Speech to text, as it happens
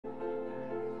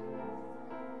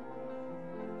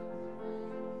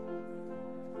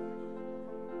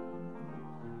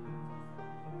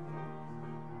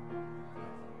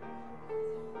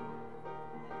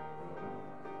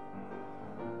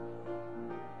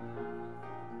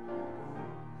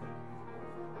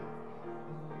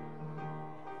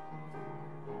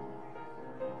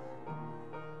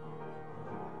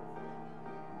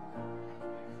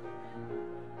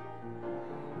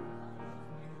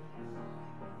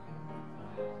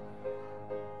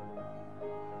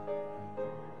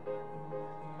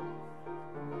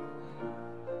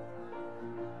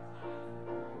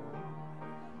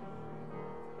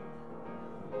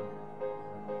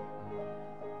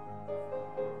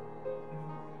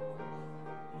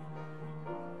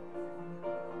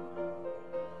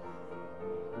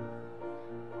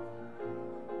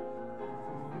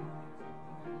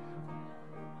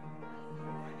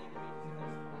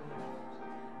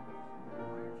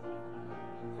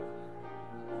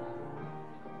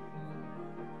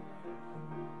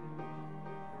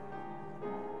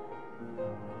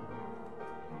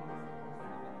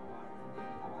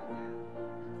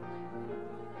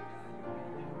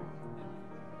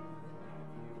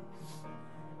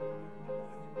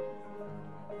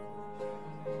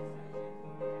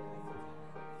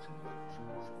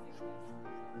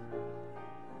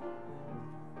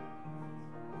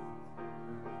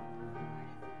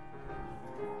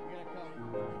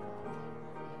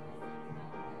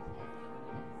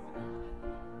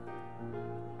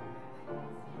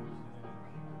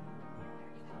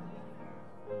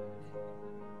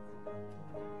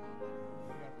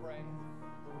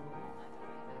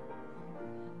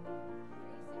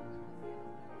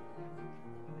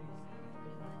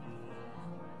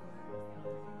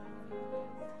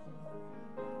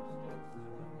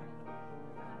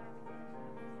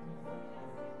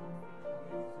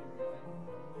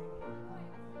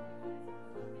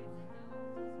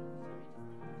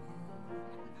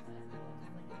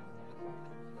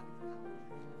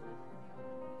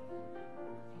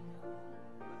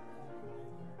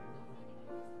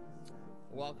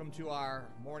Welcome to our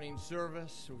morning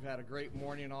service. We've had a great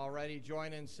morning already.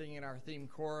 Join in singing our theme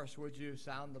chorus, would you?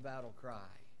 Sound the battle cry.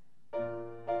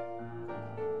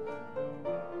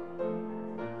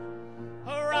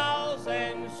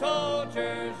 Arousing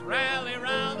soldiers, rally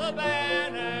round the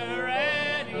banner,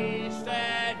 ready,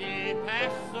 steady,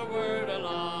 pass the word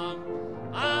along.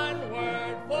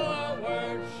 Onward,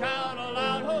 forward, shout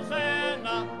aloud,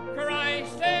 Hosanna,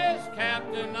 Christ is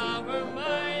captain of our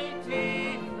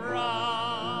mighty throng.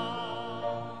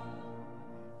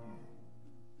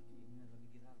 Let me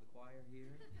get out of the choir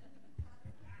here.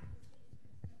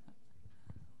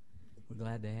 We're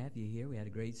glad to have you here. We had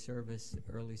a great service,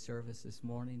 early service this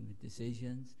morning with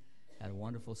decisions. Had a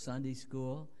wonderful Sunday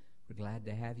school. We're glad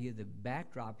to have you. The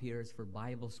backdrop here is for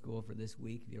Bible school for this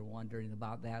week. If you're wondering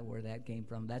about that, where that came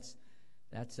from, that's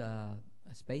a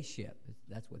spaceship.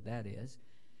 That's what that is.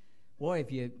 Boy,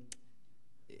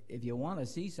 if you want to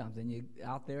see something, you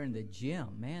out there in the gym,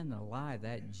 man alive,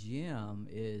 that gym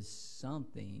is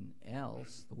something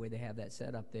else. The way they have that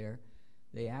set up there,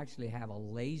 they actually have a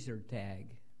laser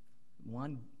tag.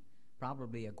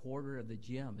 Probably a quarter of the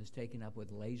gym is taken up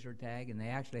with laser tag, and they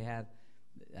actually have,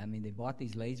 they bought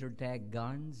these laser tag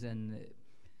guns, and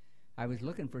I was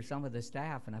looking for some of the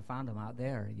staff, and I found them out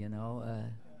there,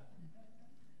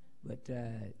 but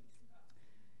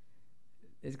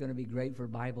it's going to be great for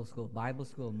Bible school. Bible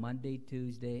school Monday,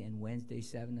 Tuesday, and Wednesday,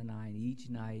 7 to 9 each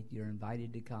night. You're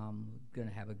invited to come. We're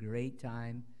going to have a great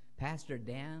time. Pastor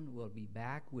Dan will be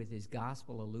back with his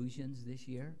gospel allusions this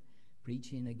year,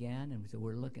 preaching again, and so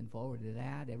we're looking forward to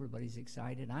that. Everybody's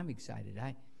excited. I'm excited.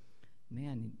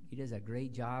 He does a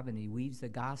great job, and he weaves the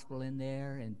gospel in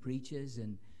there and preaches,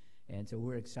 and so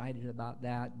we're excited about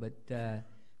that. But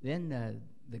then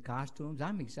the costumes,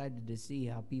 I'm excited to see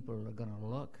how people are going to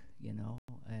look, and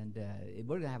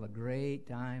we're going to have a great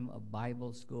time of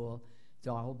Bible school.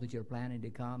 So I hope that you're planning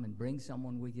to come and bring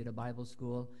someone with you to Bible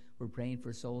school. We're praying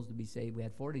for souls to be saved. We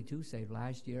had 42 saved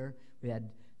last year. We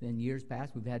had, in years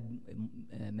past, we've had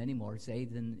many more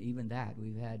saved than even that.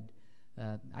 We've had,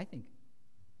 I think,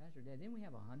 Pastor Dad, didn't we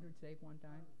have 100 saved one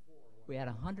time? We had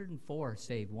 104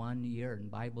 saved one year in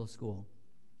Bible school.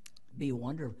 It'd be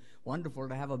wonderful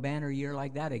to have a banner year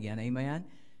like that again, amen?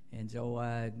 And so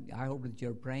I hope that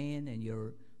you're praying and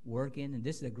you're working, and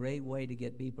this is a great way to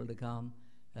get people to come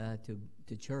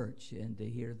to church and to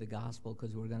hear the gospel,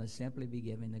 because we're going to simply be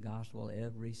giving the gospel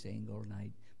every single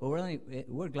night. But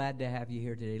we're glad to have you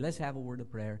here today. Let's have a word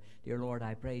of prayer. Dear Lord,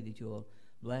 I pray that you will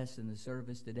bless in the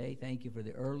service today. Thank you for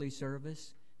the early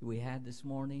service that we had this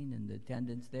morning and the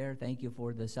attendance there. Thank you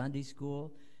for the Sunday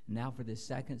school. And now for this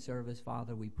second service,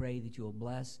 Father, we pray that you will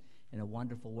bless in a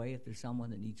wonderful way. If there's someone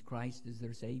that needs Christ as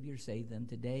their Savior, save them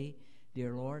today.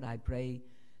 Dear Lord, I pray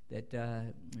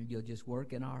that you'll just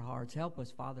work in our hearts. Help us,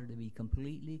 Father, to be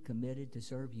completely committed to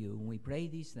serve you. And we pray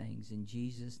these things in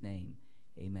Jesus' name.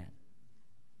 Amen.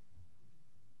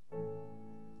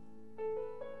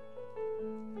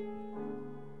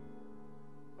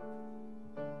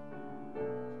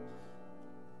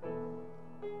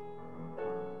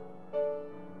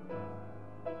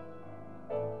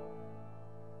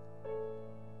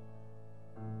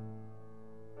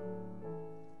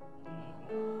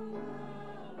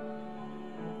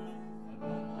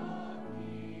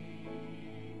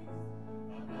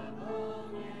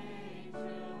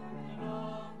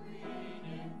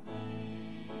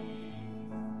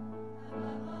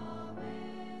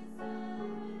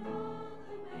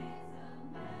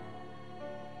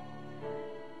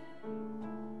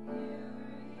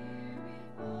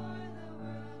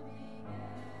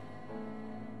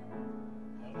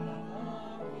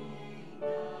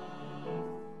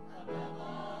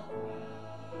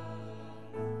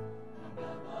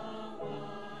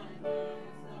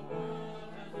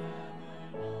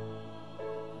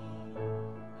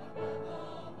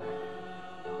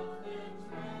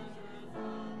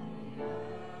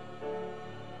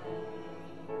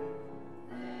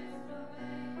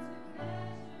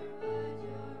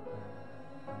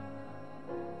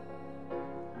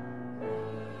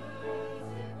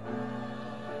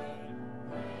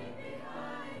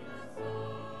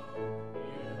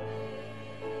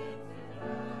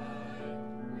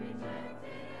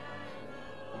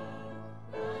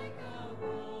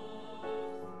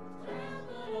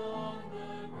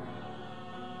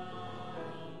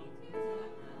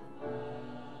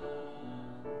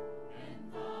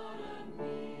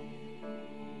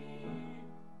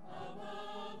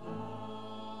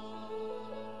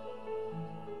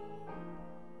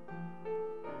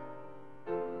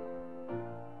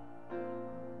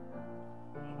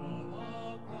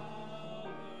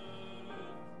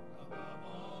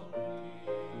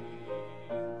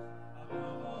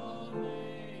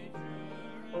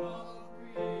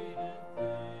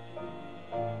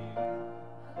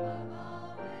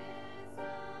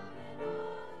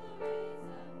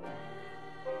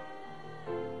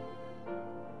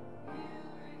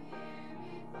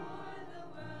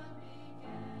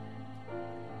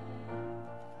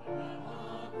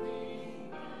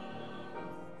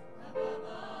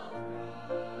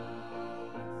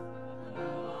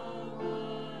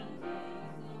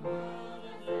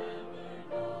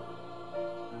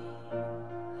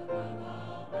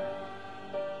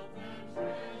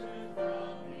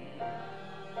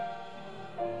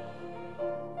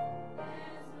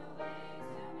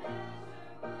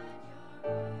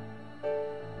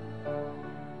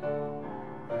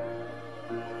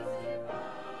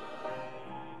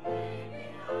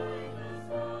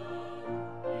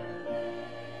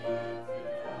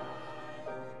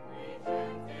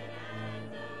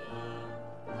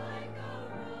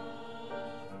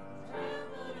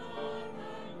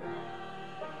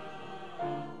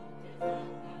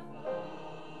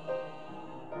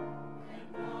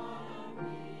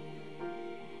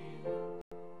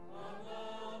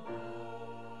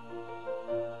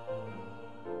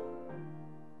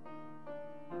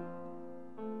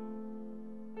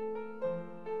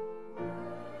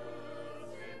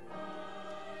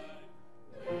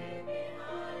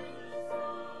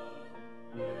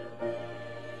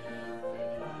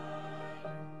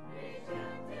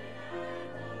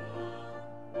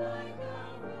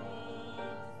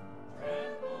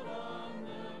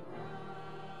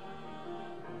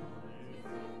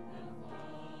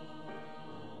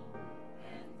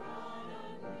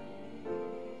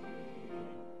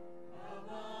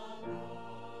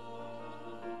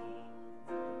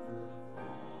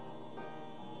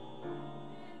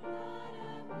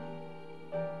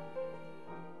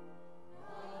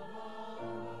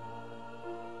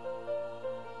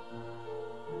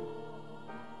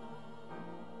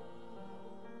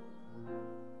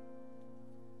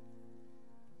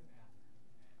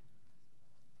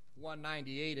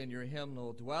 198 in your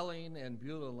hymnal, Dwelling in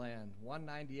Beulah Land.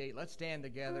 198. Let's stand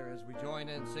together as we join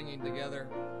in singing together.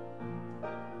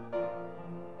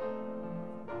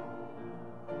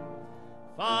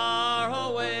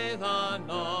 Far away the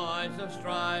noise of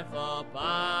strife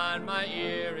upon my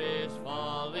ear is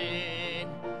falling.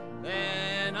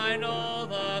 Then I know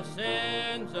the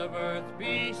sins of earth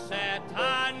beset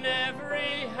on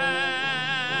every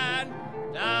hand.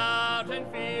 Doubt and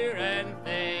fear and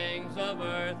things of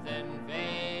earth in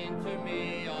vain to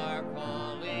me are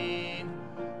calling.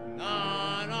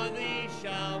 None of these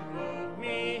shall move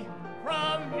me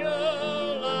from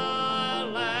Beulah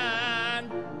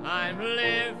land. I'm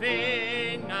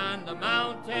living on the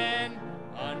mountain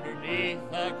underneath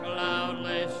the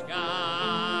cloudless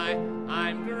sky.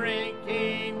 I'm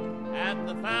drinking at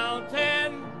the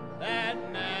fountain that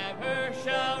never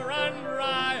shall run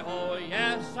dry. Oh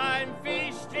yes, I'm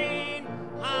feasting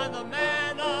on the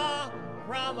manna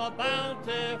from a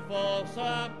bountiful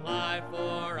supply,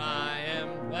 for I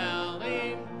am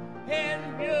dwelling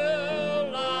in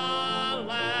Beulah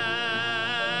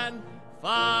land.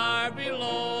 Far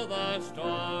below the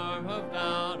storm of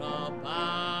doubt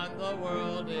upon the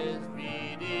world is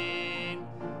beating.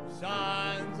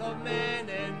 Sons of men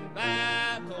in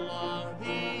battle on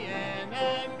the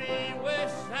enemy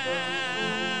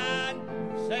withstand.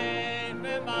 Safe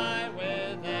am I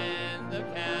within the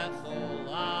castle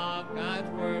of God's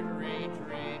word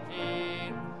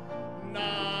retreating.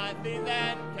 Nothing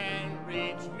then can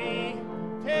reach me,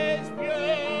 'tis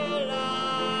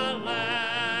Beulah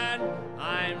land.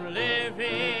 I'm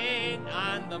living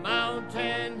on the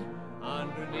mountain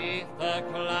underneath the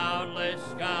cloudless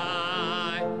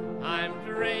sky. I'm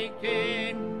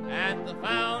drinking at the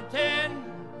fountain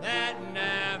that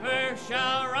never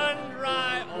shall run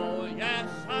dry. Oh yes,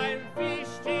 I'm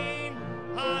feasting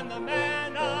on the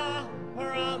manna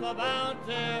from a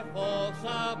bountiful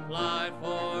supply,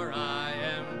 for I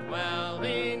am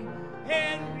dwelling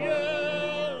in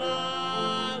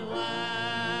Beulah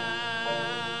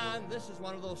land. This is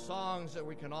one of those songs that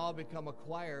we can all become a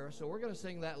choir, so we're going to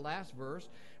sing that last verse.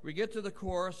 We get to the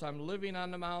chorus, I'm living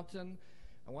on the mountain.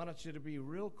 I want you to be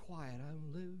real quiet.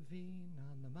 I'm living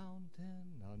on the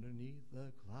mountain underneath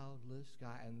the cloudless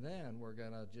sky. And then we're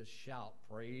going to just shout,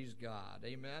 praise God.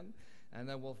 Amen? And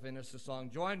then we'll finish the song.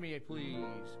 Join me,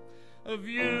 please.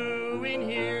 Viewing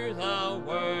here the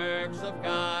works of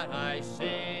God, I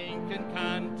sink in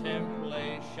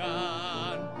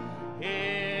contemplation.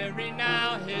 Hearing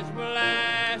now his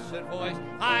blessed voice,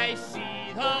 I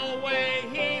see the way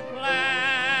he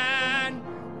planned.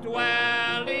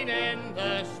 Dwelling in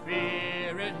the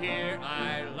Spirit here,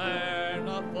 I learn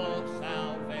of full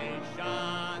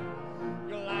salvation.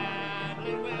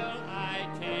 Gladly will I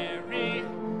tarry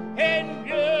in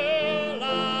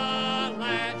Beulah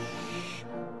land.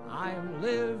 I'm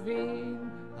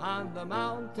living on the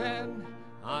mountain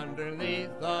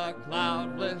underneath the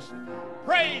cloudless.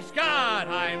 Praise God,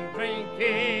 I'm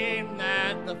drinking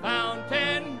at the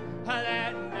fountain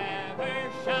that never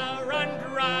shall run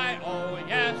dry. Oh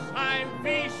yes, I'm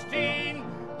feasting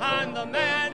on the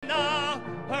manna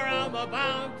from a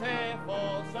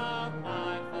bountiful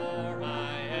supply, for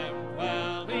I am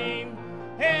dwelling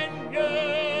in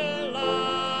Beulah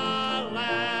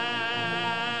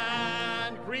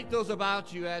land. Greet those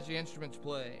about you as the instruments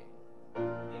play.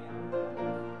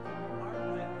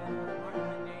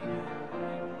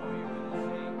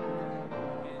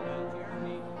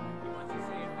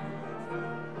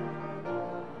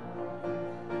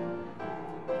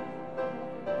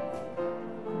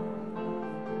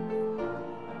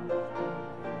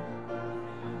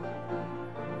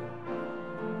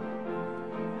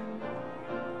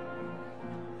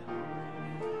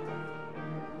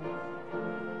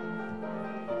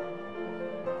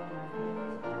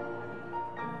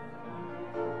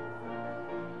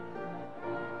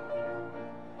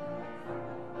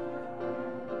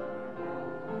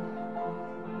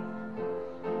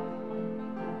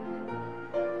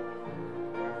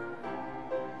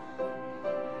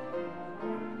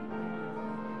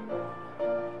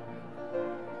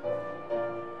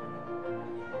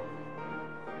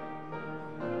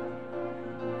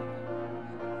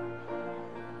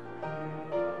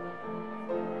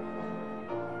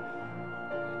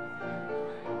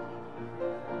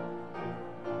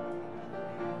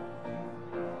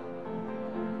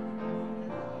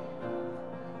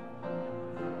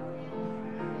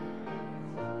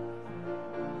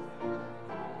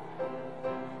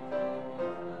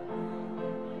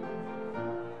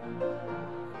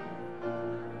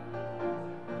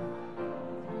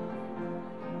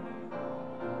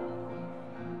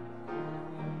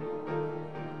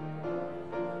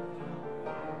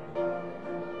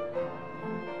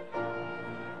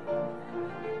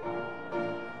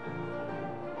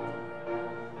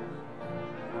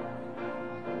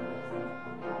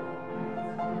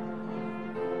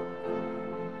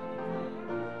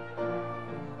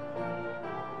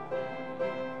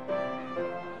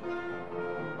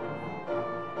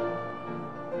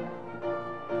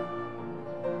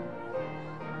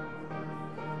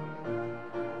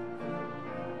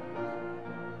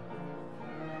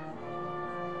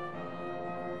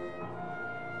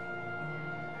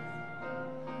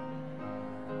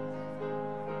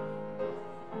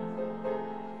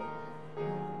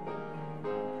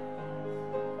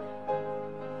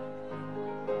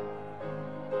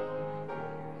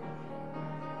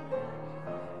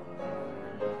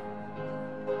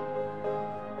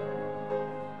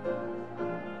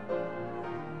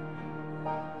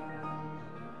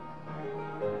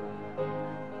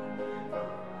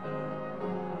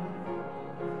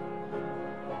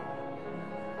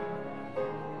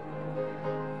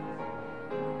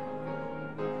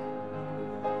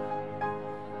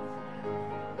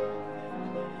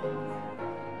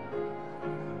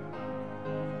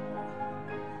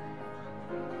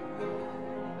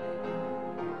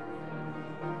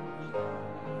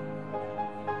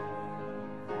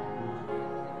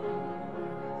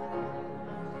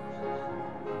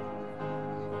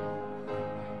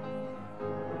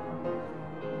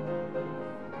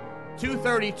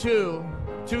 232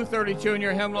 in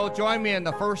your hymnal. Join me in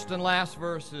the first and last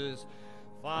verses.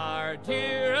 Far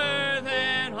dearer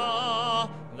than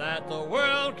all that the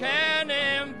world can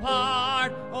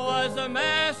impart was the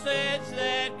message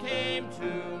that came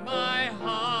to my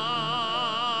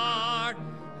heart.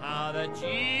 How that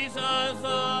Jesus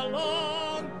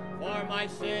alone for my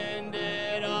sin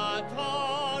did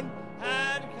atone,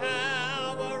 and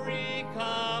Calvary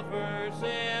covers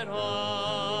it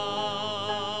all.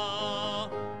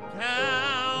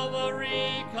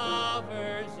 Calvary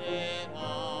covers it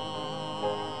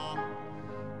all.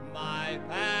 My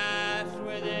past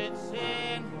with its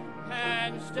sin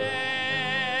and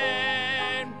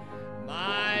stain,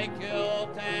 my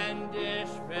guilt and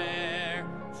despair,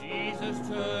 Jesus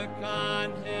took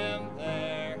on him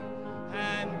there,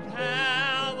 and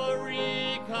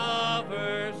Calvary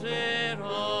covers it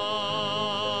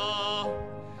all.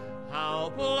 How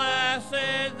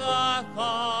blessed the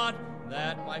thought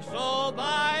that my soul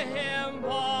by him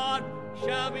bought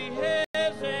shall be his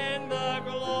in the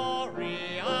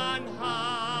glory on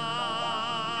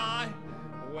high,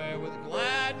 where with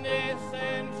gladness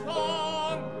and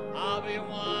song I'll be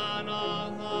one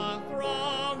of the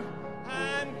throng,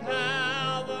 and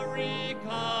Calvary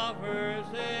covers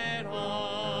it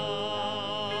all.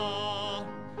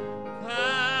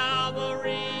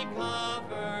 Calvary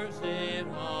covers it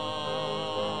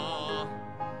all.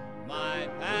 My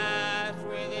past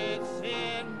with its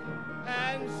sin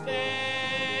and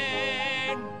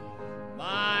stain,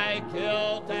 my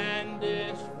guilt and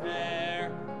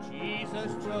despair,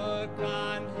 Jesus took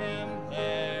on him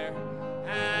there,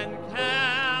 and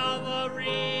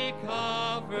Calvary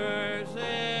covers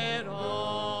it all.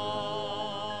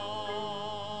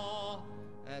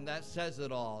 And that says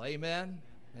it all. Amen?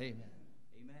 Amen.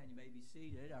 Amen. You may be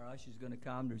seated. Our usher's going to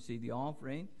come to receive the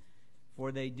offering.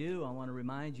 Before they do, I want to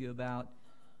remind you about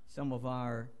some of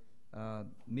our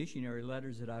missionary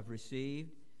letters that I've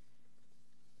received.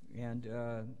 And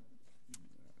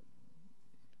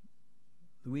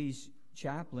Louise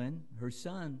Chaplin, her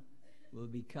son, will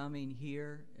be coming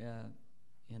here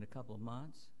in a couple of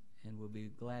months, and we'll be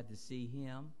glad to see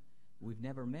him. We've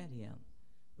never met him,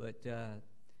 but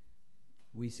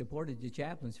we supported the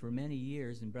Chaplins for many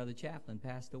years, and Brother Chaplin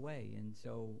passed away, and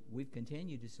so we've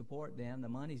continued to support them. The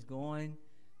money's going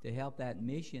to help that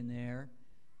mission there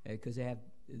because they have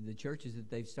the churches that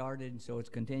they've started, and so it's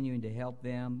continuing to help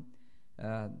them.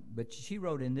 But she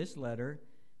wrote in this letter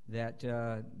that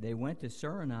they went to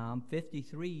Suriname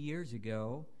 53 years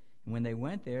ago, and when they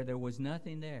went there, there was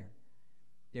nothing there.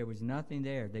 There was nothing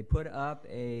there. They put up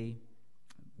a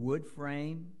wood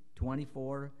frame,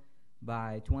 24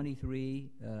 by 23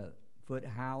 foot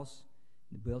house,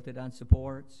 built it on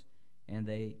supports, and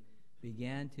they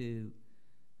began to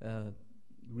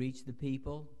reach the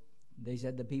people. They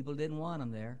said the people didn't want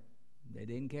them there. They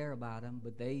didn't care about them,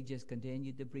 but they just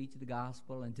continued to preach the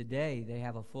gospel. And today they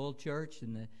have a full church,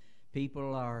 and the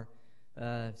people are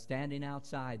standing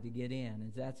outside to get in.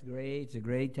 And that's great. It's a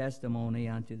great testimony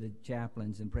unto the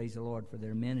chaplains, and praise the Lord for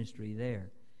their ministry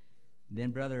there.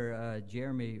 Then Brother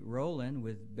Jeremy Rowland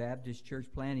with Baptist Church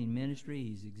Planning Ministry.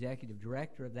 He's executive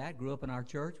director of that. Grew up in our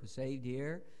church, was saved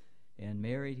here, and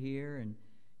married here,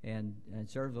 and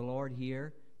served the Lord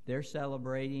here. They're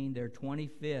celebrating their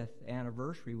 25th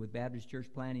anniversary with Baptist Church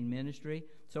Planning Ministry.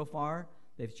 So far,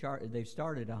 they've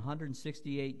started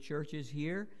 168 churches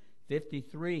here,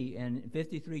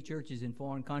 53 churches in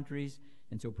foreign countries.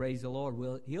 And so praise the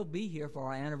Lord. He'll be here for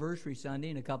our anniversary Sunday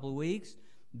in a couple of weeks,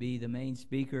 be the main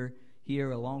speaker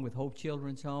here along with Hope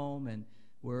Children's Home, and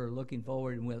we're looking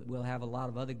forward, and we'll have a lot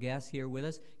of other guests here with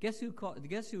us. Guess who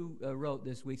wrote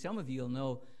this week? Some of you will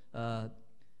know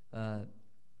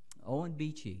Owen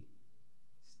Beachy.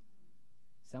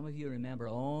 Some of you remember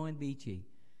Owen Beachy.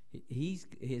 His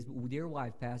dear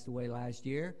wife passed away last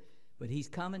year, but he's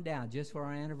coming down just for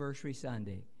our anniversary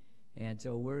Sunday, and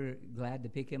so we're glad to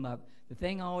pick him up. The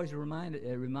thing I always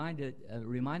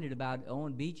reminded about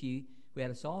Owen Beachy, we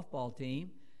had a softball team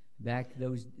back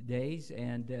those days,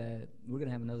 and we're going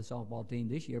to have another softball team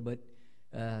this year, but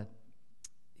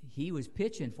he was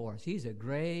pitching for us. He's a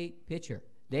great pitcher.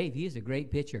 Dave, he is a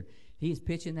great pitcher. He's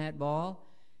pitching that ball,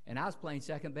 and I was playing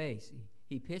second base.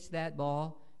 He pitched that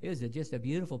ball. It was just a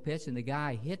beautiful pitch, and the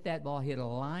guy hit that ball, hit a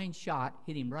line shot,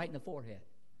 hit him right in the forehead.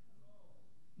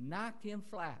 Knocked him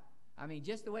flat. I mean,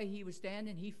 just the way he was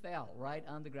standing, he fell right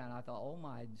on the ground. I thought, oh,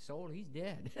 my soul, he's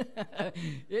dead.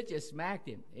 It just smacked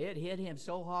him. It hit him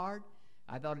so hard.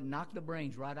 I thought it knocked the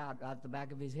brains right out the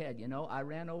back of his head. You know, I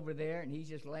ran over there, and he's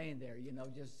just laying there, you know,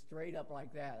 just straight up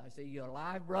like that. I said, "You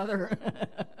alive, brother?"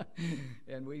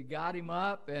 And we got him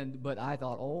up, but I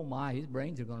thought, oh, my, his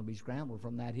brains are going to be scrambled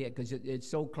from that hit because it's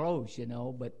so close, you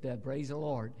know. But praise the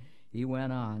Lord, he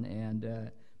went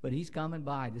on. But he's coming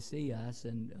by to see us,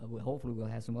 and hopefully we'll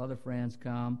have some other friends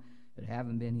come that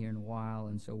haven't been here in a while,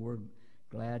 and so we're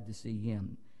glad to see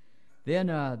him. Then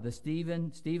the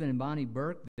Stephen and Bonnie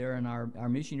Burke, they're in our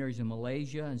missionaries in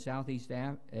Malaysia and Southeast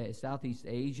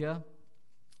Asia.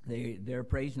 They're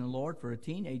praising the Lord for a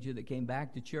teenager that came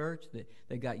back to church.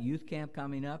 They got youth camp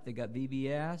coming up. They got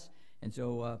VBS, and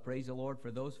so praise the Lord for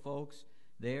those folks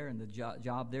there and the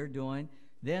job they're doing.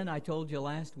 Then I told you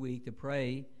last week to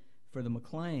pray for the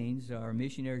McLeans, our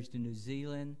missionaries to New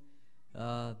Zealand.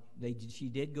 She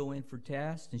did go in for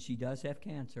tests, and she does have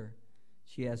cancer.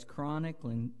 She has chronic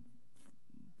lymphonic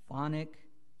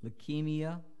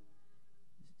leukemia,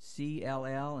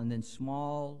 CLL, and then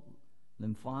small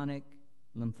lymphoma,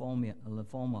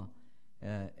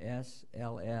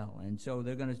 SLL. And so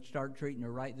they're going to start treating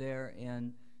her right there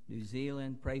in New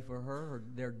Zealand. Pray for her.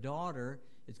 Their daughter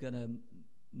is going to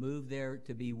move there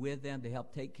to be with them to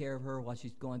help take care of her while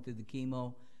she's going through the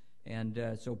chemo. And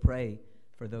so pray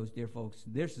for those dear folks.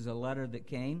 This is a letter that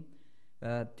came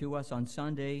to us on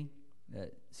Sunday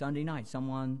night.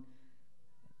 Someone,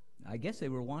 I guess they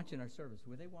were watching our service.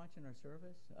 Were they watching our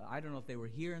service? I don't know if they were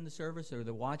here in the service or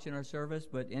they're watching our service,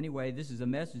 but anyway, this is a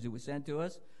message that was sent to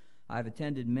us. I've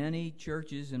attended many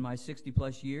churches in my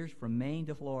 60-plus years from Maine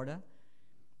to Florida.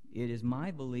 It is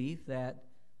my belief that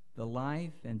the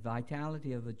life and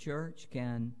vitality of a church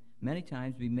can many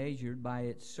times be measured by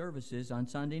its services on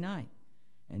Sunday night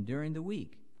and during the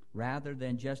week, rather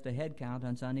than just a head count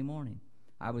on Sunday morning.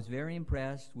 I was very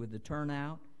impressed with the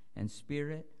turnout and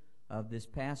spirit of this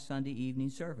past Sunday evening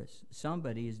service.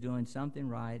 Somebody is doing something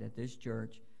right at this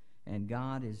church, and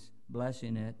God is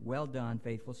blessing it. Well done,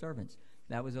 faithful servants.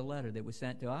 That was a letter that was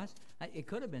sent to us. It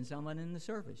could have been someone in the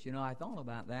service. You know, I thought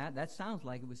about that. That sounds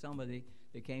like it was somebody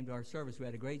that came to our service. We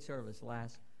had a great service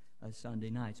last Sunday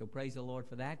night. So praise the Lord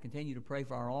for that. Continue to pray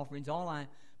for our offerings. All I'm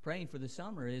praying for the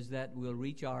summer is that we'll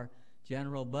reach our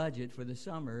general budget for the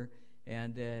summer.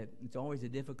 And it's always a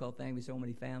difficult thing with so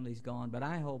many families gone. But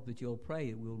I hope that you'll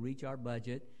pray that we'll reach our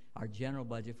budget, our general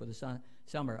budget for the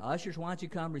summer. Ushers, why don't you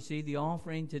come receive the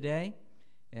offering today?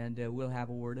 And we'll have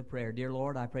a word of prayer. Dear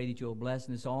Lord, I pray that you'll bless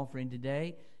this offering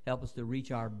today. Help us to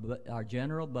reach our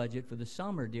general budget for the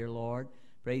summer, dear Lord.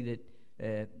 Pray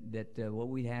that what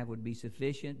we have would be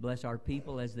sufficient. Bless our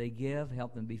people as they give.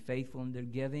 Help them be faithful in their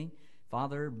giving.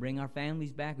 Father, bring our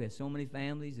families back. We have so many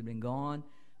families that have been gone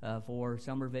for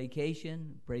summer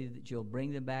vacation. Pray that you'll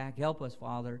bring them back. Help us,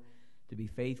 Father, to be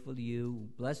faithful to you.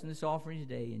 Blessing this offering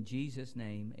today. In Jesus'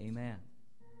 name, amen.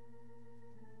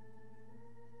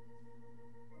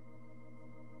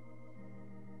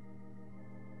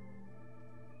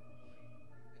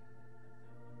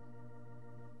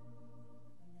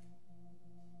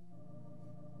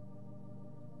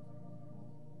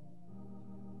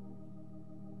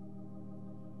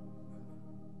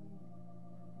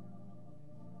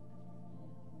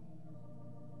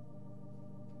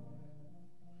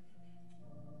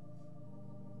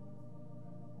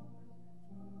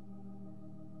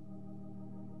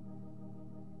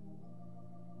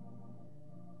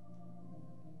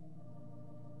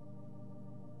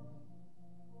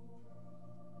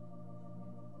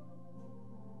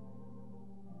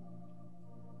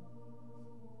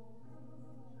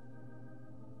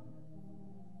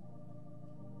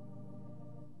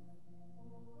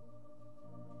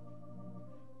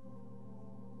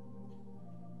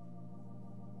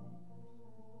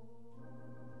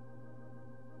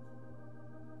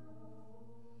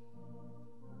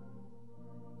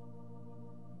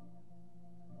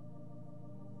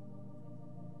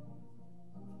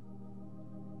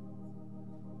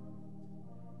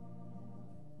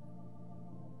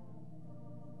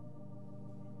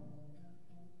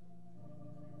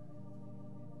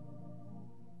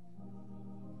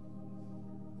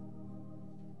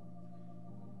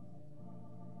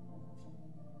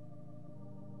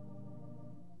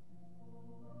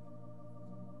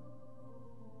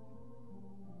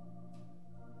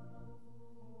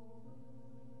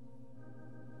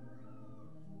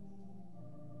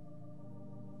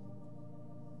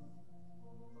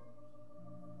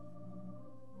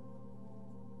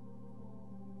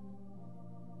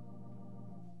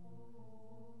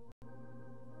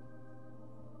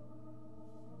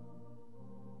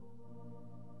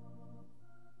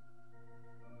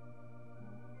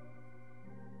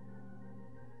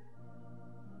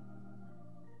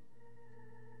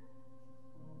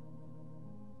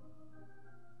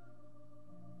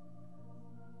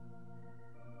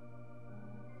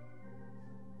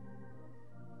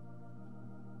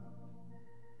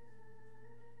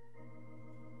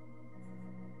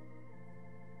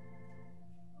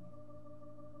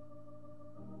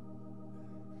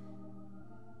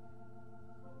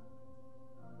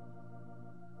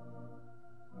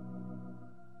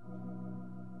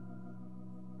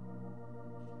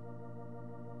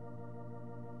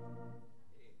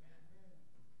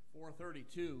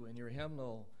 432 in your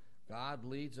hymnal, God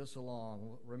Leads Us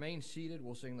Along. Remain seated.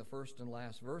 We'll sing the first and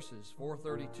last verses.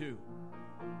 432.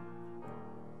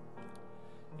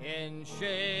 In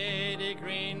shady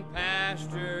green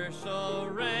pasture, so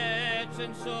rich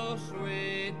and so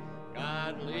sweet,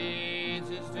 God leads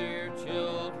his dear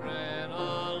children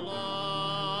along,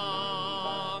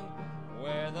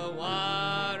 where the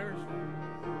waters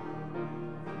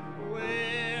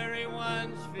weary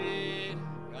ones feed.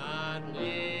 God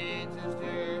leads his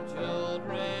dear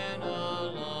children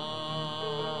along,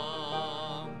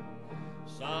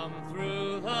 some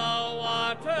through the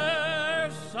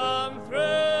waters, some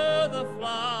through the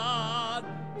flood,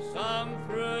 some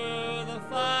through the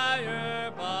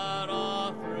fire, but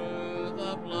all through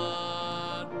the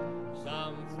blood,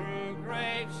 some through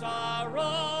great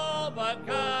sorrow, but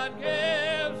God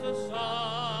gives a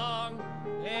song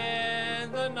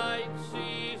in the night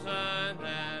season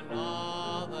and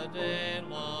all the day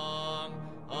long,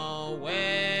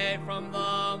 away from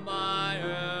the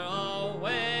mire,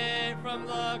 away from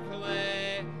the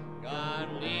clay.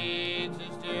 God leads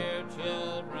his dear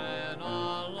children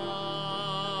along,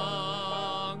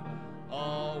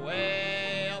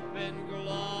 away up in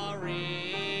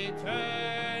glory,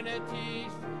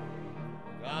 eternity's.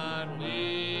 God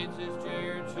leads his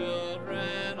dear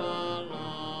children along,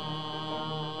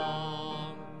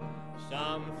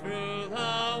 some through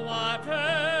the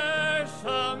water,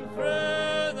 some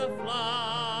through the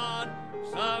flood,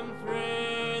 some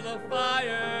through the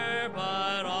fire,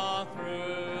 but all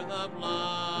through the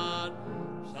blood,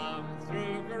 some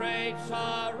through great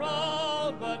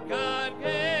sorrow, but God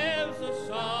gives a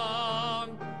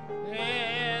song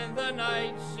in the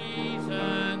night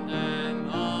season and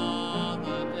all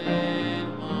the day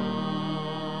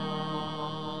long.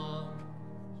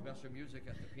 Special music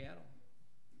at the piano.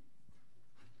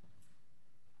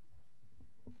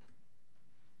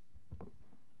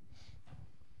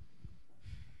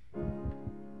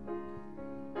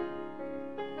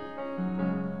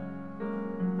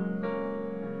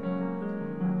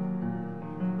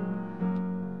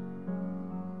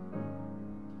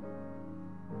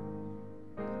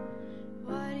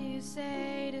 What do you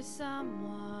say to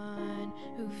someone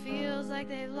who feels like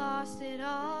they've lost it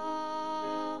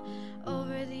all?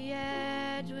 Over the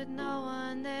edge with no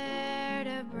one there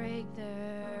to break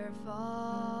their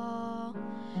fall.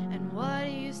 And what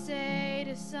do you say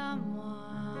to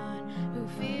someone who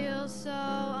feels so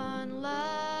unloved,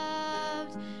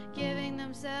 giving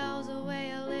themselves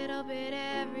away a little bit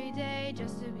every day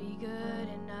just to be good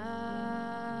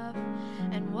enough?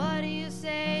 And what do you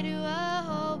say to a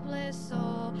hopeless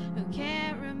soul who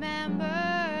can't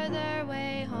remember their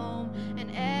way home and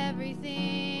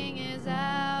everything is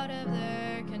out of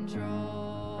their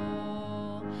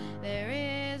control? There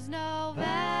is no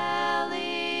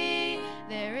valley,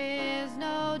 there is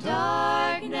no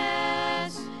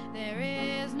darkness, there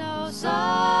is no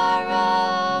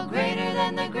sorrow greater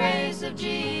than the grace of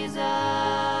Jesus.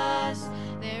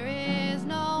 There is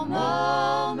no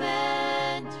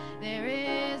moment, there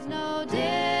is no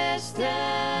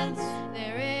distance,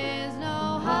 there is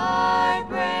no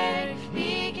heartbreak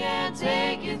he can't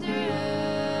take you through.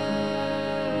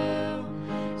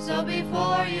 So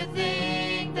before you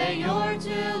think that you're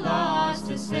too lost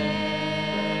to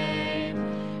save,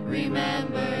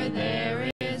 remember there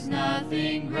is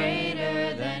nothing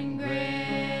greater than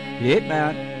grace. Get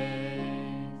back.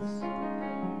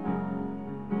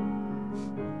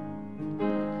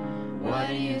 What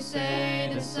do you say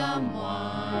to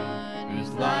someone whose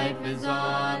life is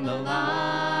on the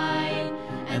line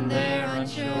and they're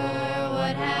unsure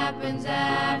what happens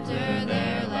after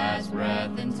their last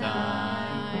breath in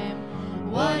time?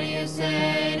 What do you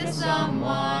say to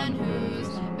someone who's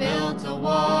built a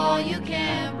wall you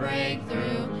can't break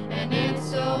through and it's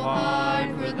so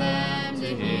hard for them to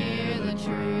hear the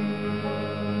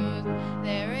truth?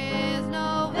 There is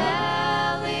no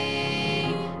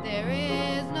valley, there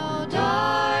is no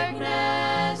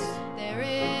darkness, there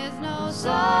is no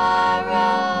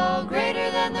sorrow greater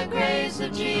than the grace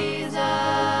of Jesus.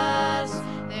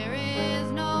 There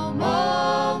is no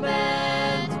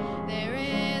moment, there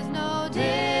is no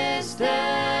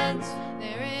distance,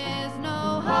 there is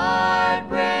no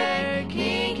heartbreak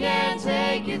he can't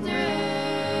take you through.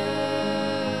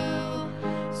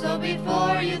 So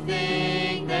before you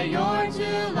think that you're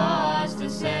too lost to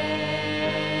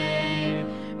save,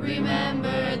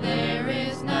 remember there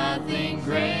is nothing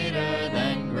greater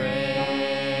than grace.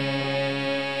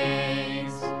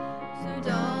 So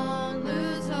don't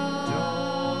lose hope.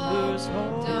 Don't lose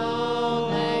hope.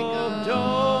 Don't let go.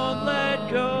 Don't let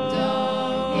go.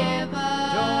 Don't give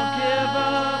up. Don't give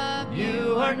up.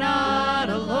 You are not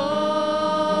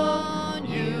alone.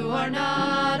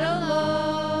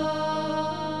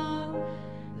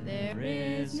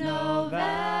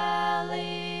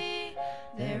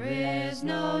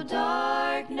 no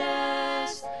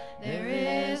darkness, there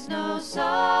is no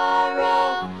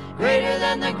sorrow greater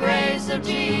than the grace of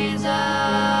Jesus.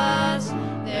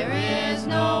 There is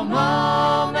no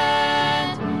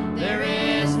moment, there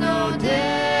is no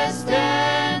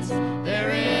distance, there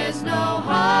is no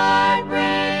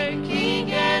heartbreak He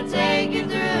can take you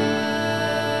through.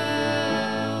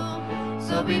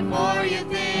 So before you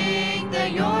think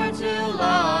that you're too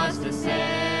lost to save,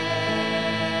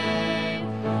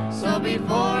 so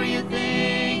before you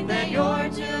think that you're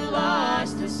too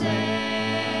lost to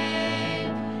save,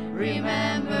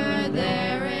 remember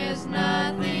there is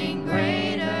nothing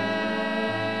greater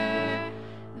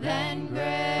than grace.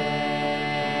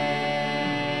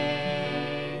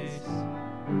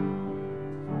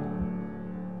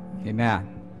 Amen.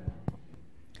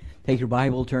 Take your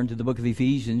Bible, turn to the book of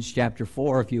Ephesians, chapter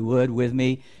 4, if you would, with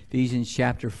me. Ephesians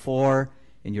chapter 4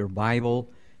 in your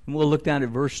Bible. And we'll look down at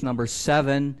verse number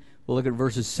 7. We'll look at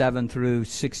verses 7 through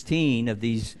 16 of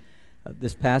this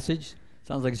passage.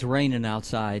 Sounds like it's raining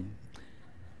outside.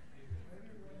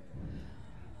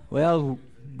 Well,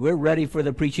 we're ready for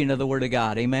the preaching of the Word of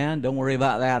God. Amen? Don't worry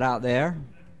about that out there.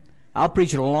 I'll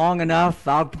preach it long enough.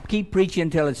 I'll keep preaching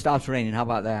until it stops raining. How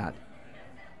about that?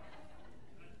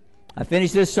 I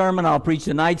finish this sermon, I'll preach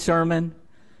the night sermon.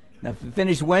 Now, if I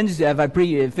finish Wednesday, if I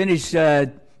finish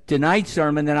tonight's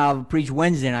sermon, then I'll preach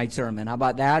Wednesday night sermon. How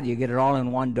about that? You get it all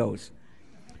in one dose.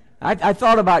 I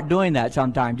thought about doing that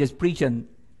sometime, just preaching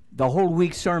the whole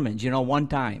week's sermons, one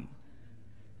time.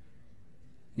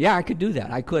 Yeah, I could do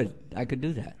that. I could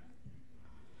do that.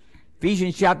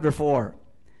 Ephesians chapter 4.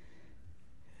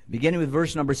 Beginning with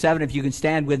verse number 7. If you can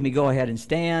stand with me, go ahead and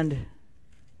stand.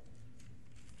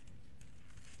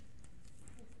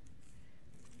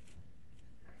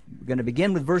 We're going to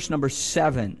begin with verse number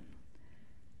 7.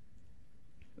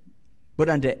 But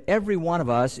unto every one of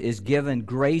us is given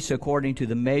grace according to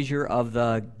the measure of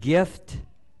the gift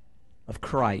of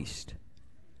Christ.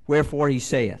 Wherefore he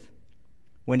saith,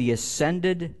 when he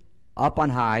ascended up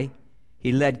on high,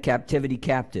 he led captivity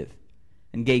captive,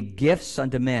 and gave gifts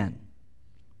unto men.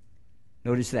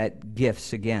 Notice that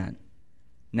gifts again.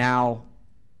 Now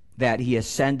that he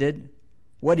ascended,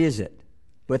 what is it?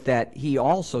 But that he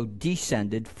also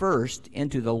descended first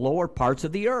into the lower parts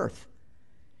of the earth.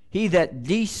 He that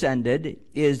descended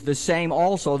is the same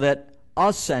also that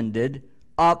ascended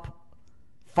up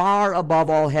far above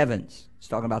all heavens. It's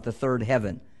talking about the third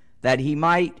heaven. That he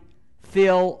might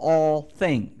fill all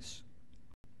things.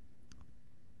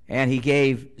 And he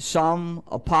gave some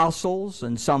apostles,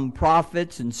 and some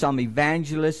prophets, and some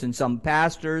evangelists, and some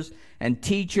pastors, and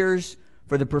teachers,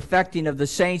 for the perfecting of the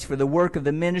saints, for the work of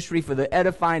the ministry, for the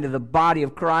edifying of the body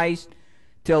of Christ,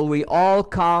 till we all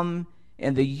come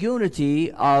in the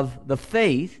unity of the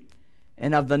faith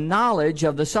and of the knowledge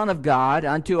of the Son of God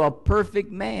unto a perfect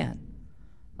man,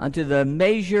 unto the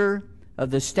measure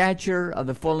of the stature of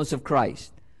the fullness of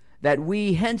Christ, that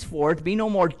we henceforth be no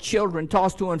more children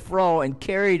tossed to and fro and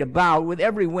carried about with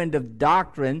every wind of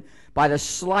doctrine by the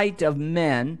sleight of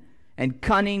men, and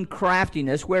cunning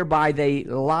craftiness, whereby they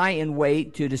lie in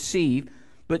wait to deceive,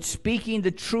 but speaking the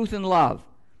truth in love,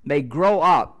 may grow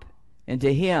up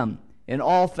into him in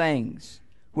all things,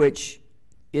 which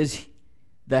is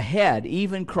the head,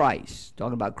 even Christ.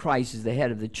 Talking about Christ as the head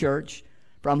of the church,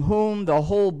 from whom the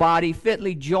whole body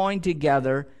fitly joined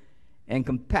together and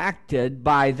compacted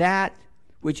by that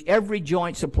which every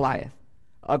joint supplieth,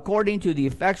 according to the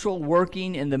effectual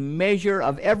working in the measure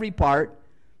of every part,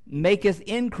 maketh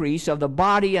increase of the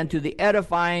body unto the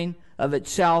edifying of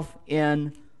itself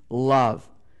in love.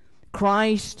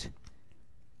 Christ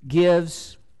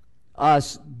gives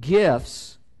us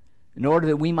gifts in order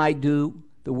that we might do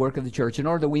the work of the church, in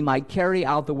order that we might carry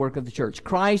out the work of the church.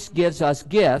 Christ gives us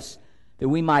gifts that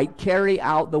we might carry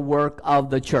out the work of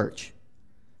the church.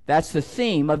 That's the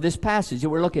theme of this passage that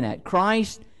we're looking at.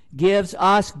 Christ gives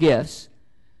us gifts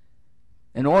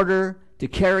in order to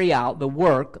carry out the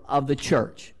work of the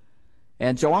church.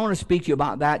 And so I want to speak to you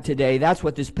about that today. That's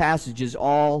what this passage is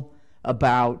all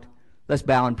about. Let's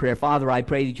bow in prayer. Father, I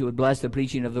pray that you would bless the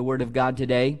preaching of the Word of God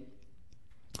today.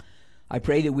 I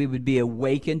pray that we would be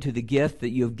awakened to the gift that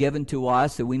you have given to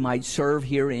us, that we might serve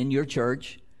here in your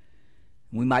church,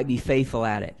 and we might be faithful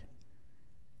at it.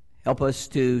 Help us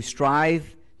to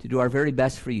strive to do our very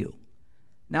best for you.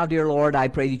 Now, dear Lord, I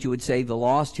pray that you would save the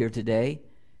lost here today.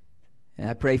 And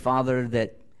I pray, Father,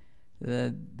 that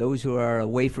those who are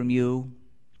away from you,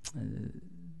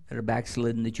 that are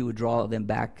backslidden, that you would draw them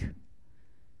back.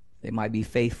 They might be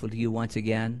faithful to you once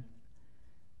again.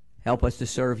 Help us to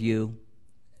serve you.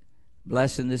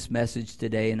 Bless in this message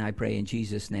today, and I pray in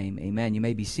Jesus' name, amen. You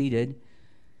may be seated.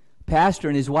 Pastor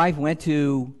and his wife went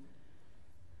to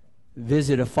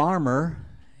visit a farmer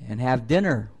and have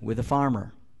dinner with the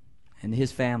farmer and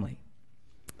his family.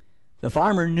 The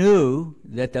farmer knew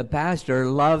that the pastor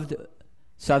loved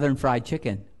Southern fried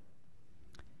chicken.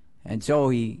 And so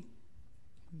he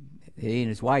and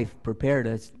his wife prepared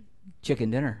a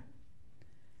chicken dinner.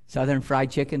 Southern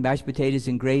fried chicken, mashed potatoes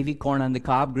and gravy, corn on the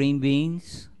cob, green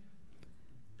beans,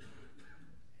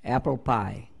 apple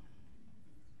pie,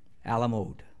 a la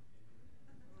mode.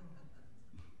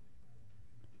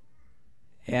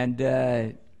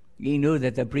 And he knew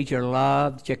that the preacher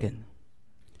loved chicken.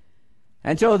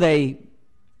 And so they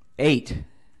ate.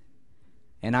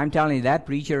 And I'm telling you, that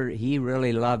preacher, he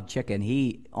really loved chicken.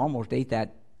 He almost ate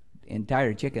that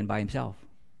entire chicken by himself.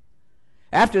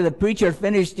 After the preacher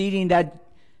finished eating that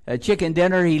chicken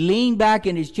dinner, he leaned back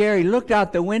in his chair, he looked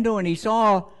out the window, and he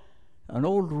saw an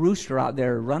old rooster out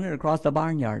there running across the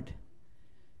barnyard.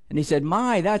 And he said,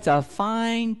 "My, that's a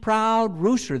fine, proud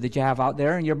rooster that you have out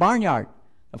there in your barnyard."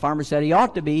 The farmer said, "He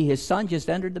ought to be. His son just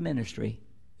entered the ministry."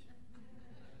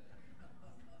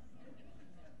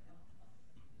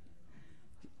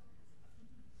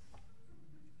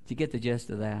 Did you get the gist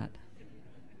of that?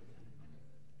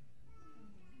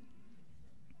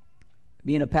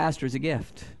 Being a pastor is a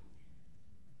gift.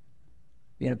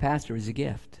 Being a pastor is a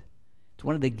gift. It's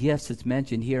one of the gifts that's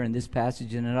mentioned here in this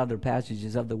passage and in other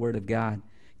passages of the Word of God.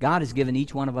 God has given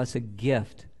each one of us a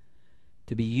gift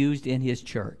to be used in His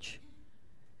church.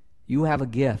 You have a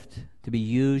gift to be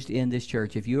used in this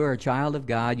church. If you are a child of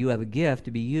God, you have a gift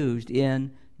to be used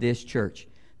in this church.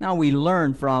 Now we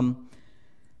learn from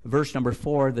verse number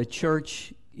 4, the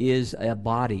church is a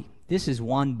body. This is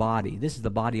one body. This is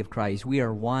the body of Christ. We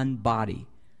are one body.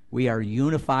 We are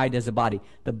unified as a body.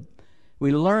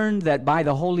 We learned that by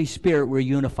the Holy Spirit we're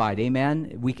unified.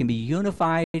 Amen? We can be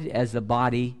unified as the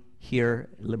body here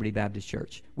at Liberty Baptist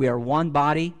Church. We are one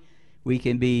body. We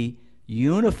can be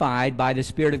unified by the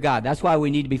Spirit of God. That's why we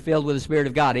need to be filled with the Spirit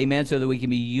of God. Amen? So that we can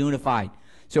be unified.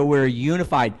 So we're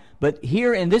unified. But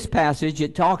here in this passage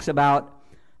it talks about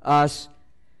us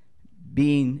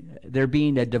there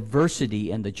being a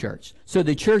diversity in the church. So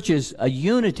the church is a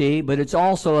unity, but it's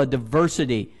also a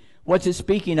diversity. What's it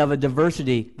speaking of, a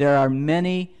diversity? There are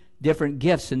many different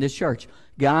gifts in this church.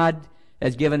 God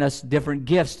has given us different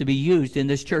gifts to be used in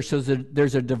this church. So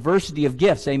there's a diversity of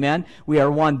gifts, amen? We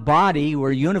are one body.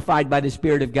 We're unified by the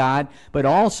Spirit of God, but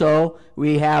also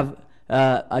we have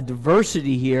a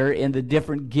diversity here in the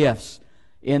different gifts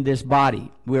in this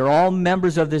body. We're all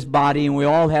members of this body, and we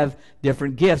all have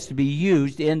different gifts to be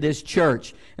used in this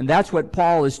church. And that's what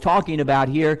Paul is talking about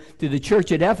here to the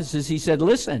church at Ephesus. He said,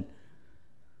 listen,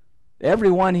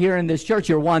 everyone here in this church,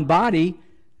 you're one body,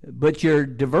 but you're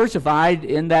diversified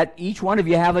in that each one of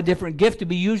you have a different gift to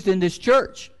be used in this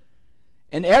church.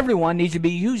 And everyone needs to be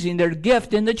using their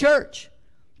gift in the church.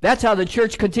 That's how the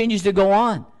church continues to go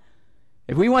on.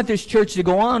 If we want this church to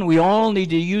go on, we all need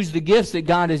to use the gifts that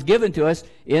God has given to us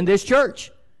in this church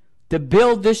to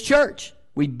build this church.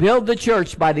 We build the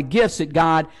church by the gifts that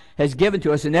God has given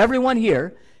to us. And everyone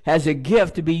here has a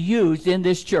gift to be used in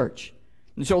this church.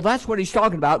 And so that's what he's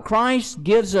talking about. Christ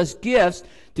gives us gifts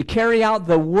to carry out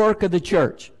the work of the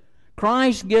church.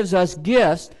 Christ gives us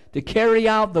gifts to carry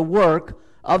out the work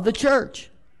of the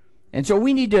church. And so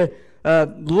we need to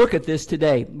look at this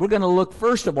today. We're going to look,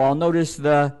 first of all, notice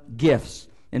the gifts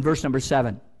in verse number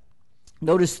 7.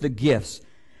 Notice the gifts.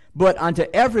 But unto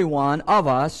every one of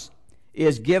us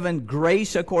is given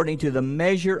grace according to the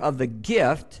measure of the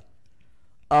gift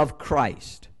of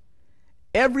Christ.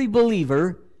 Every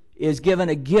believer is given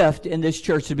a gift in this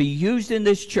church to be used in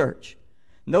this church.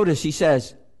 Notice he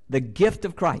says, the gift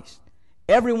of Christ.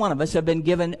 Every one of us have been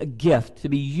given a gift to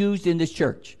be used in this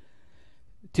church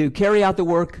to carry out the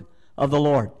work of the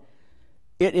Lord.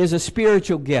 It is a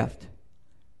spiritual gift.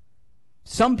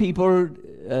 Some people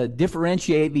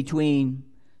differentiate between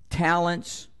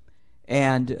talents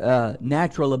and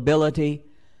natural ability.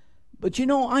 But you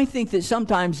know, I think that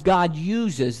sometimes God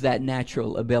uses that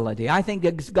natural ability. I think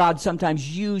that God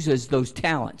sometimes uses those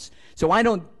talents. So I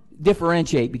don't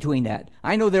differentiate between that.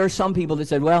 I know there are some people that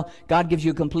said, well, God gives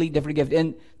you a complete different gift,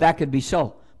 and that could be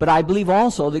so. But I believe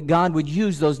also that God would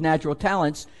use those natural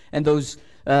talents and those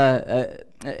natural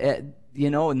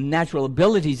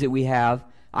abilities that we have.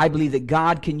 I believe that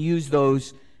God can use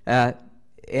those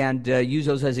and use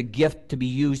those as a gift to be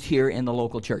used here in the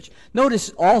local church.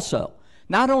 Notice also,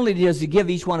 not only does He give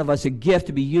each one of us a gift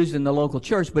to be used in the local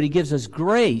church, but He gives us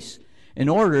grace in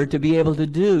order to be able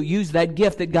to use that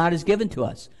gift that God has given to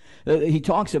us. He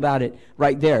talks about it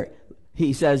right there.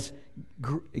 He says,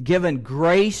 given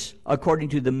grace according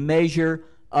to the measure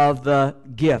of the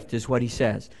gift is what he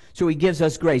says. So He gives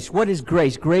us grace. What is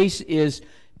grace? Grace is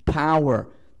power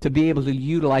to be able to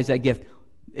utilize that gift.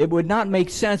 It would not make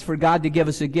sense for God to give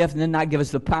us a gift and then not give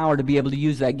us the power to be able to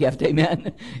use that gift.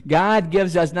 Amen. God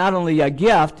gives us not only a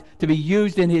gift to be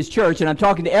used in His church, and I'm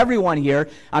talking to everyone here.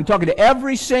 I'm talking to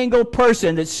every single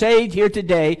person that's saved here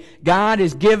today. God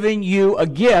is giving you a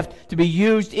gift to be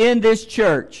used in this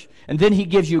church. And then He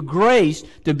gives you grace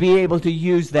to be able to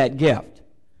use that gift.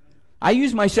 I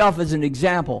use myself as an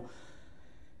example.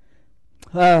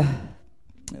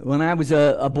 When I was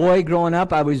a boy growing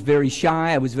up, I was very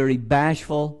shy. I was very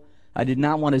bashful. I did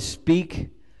not want to speak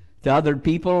to other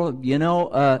people, you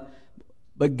know.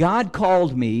 But God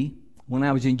called me when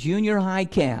I was in junior high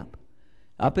camp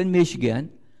up in Michigan.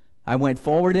 I went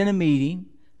forward in a meeting.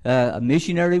 A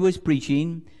missionary was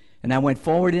preaching, and I went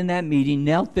forward in that meeting,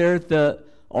 knelt there at the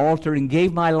altar, and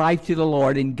gave my life to the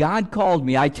Lord. And God called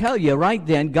me. I tell you, right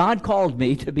then, God called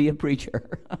me to be a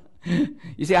preacher.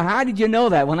 You say, how did you know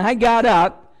that? When I got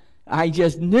up, I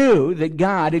just knew that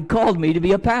God had called me to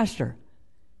be a pastor.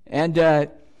 And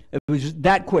it was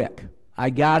that quick.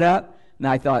 I got up, and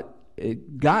I thought,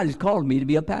 God has called me to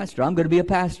be a pastor. I'm going to be a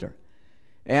pastor.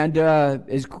 And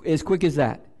as quick as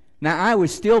that. Now, I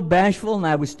was still bashful, and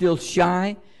I was still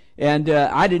shy, and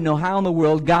I didn't know how in the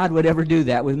world God would ever do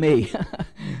that with me.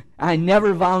 I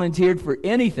never volunteered for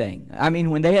anything. I mean,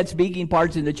 when they had speaking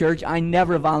parts in the church, I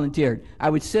never volunteered.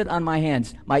 I would sit on my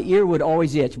hands. My ear would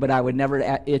always itch, but I would never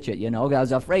itch it, you know. I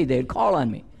was afraid they'd call on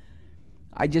me.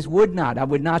 I just would not. I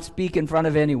would not speak in front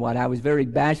of anyone. I was very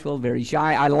bashful, very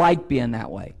shy. I liked being that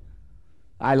way.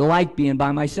 I liked being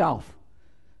by myself.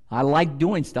 I liked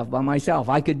doing stuff by myself.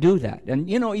 I could do that. And,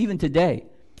 you know, even today,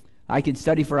 I could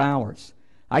study for hours.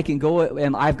 I can go,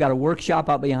 and I've got a workshop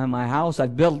out behind my house.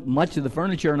 I've built much of the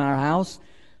furniture in our house,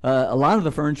 a lot of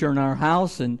the furniture in our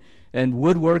house, and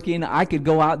woodworking. I could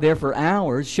go out there for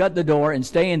hours, shut the door, and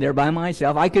stay in there by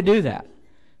myself. I could do that.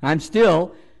 I'm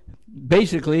still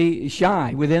basically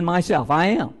shy within myself. I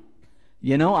am.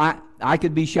 You know, I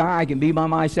could be shy. I can be by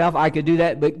myself. I could do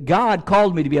that. But God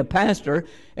called me to be a pastor.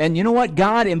 And you know what?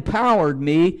 God empowered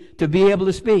me to be able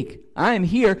to speak. I am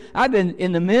here. I've been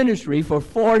in the ministry for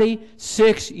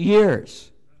 46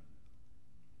 years.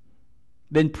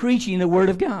 Been preaching the Word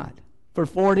of God for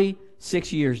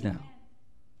 46 years now.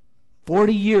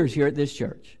 40 years here at this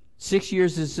church. 6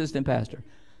 years as assistant pastor.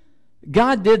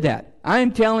 God did that.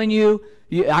 I'm telling you,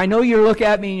 I know you look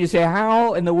at me and you say,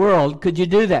 how in the world could you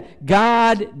do that?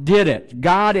 God did it.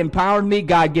 God empowered me.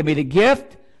 God gave me the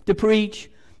gift to preach.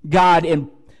 God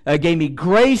gave me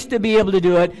grace to be able to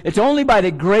do it. It's only by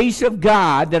the grace of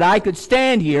God that I could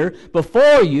stand here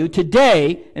before you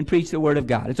today and preach the Word of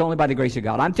God. It's only by the grace of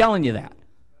God. I'm telling you that.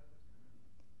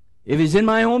 If it's in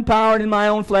my own power and in my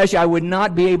own flesh, I would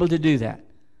not be able to do that.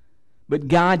 But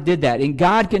God did that. And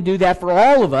God can do that for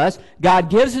all of us. God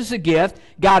gives us a gift.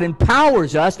 God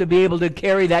empowers us to be able to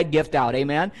carry that gift out.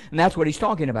 Amen? And that's what He's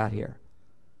talking about here.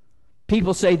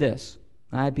 People say this.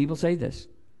 I had people say this.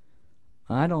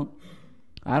 I don't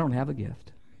have a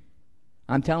gift.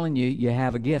 I'm telling you, you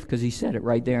have a gift because He said it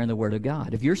right there in the Word of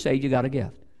God. If you're saved, you got a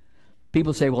gift.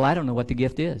 People say, well, I don't know what the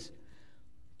gift is.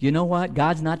 You know what?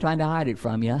 God's not trying to hide it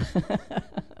from you.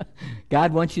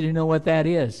 God wants you to know what that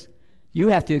is. You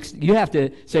have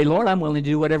to say, Lord, I'm willing to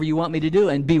do whatever you want me to do,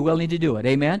 and be willing to do it.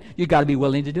 Amen? You've got to be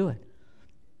willing to do it.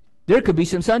 There could be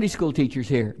some Sunday school teachers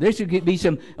here. There should be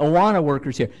some Awana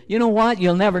workers here. You know what?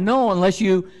 You'll never know unless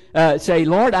you say,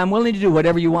 Lord, I'm willing to do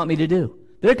whatever you want me to do.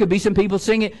 There could be some people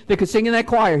singing. They could sing in that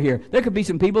choir here. There could be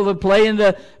some people that play in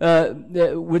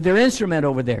with their instrument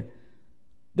over there.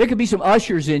 There could be some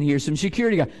ushers in here, some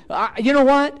security guys. You know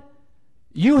what?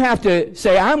 You have to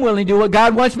say, I'm willing to do what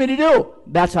God wants me to do.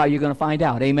 That's how you're going to find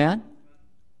out. Amen?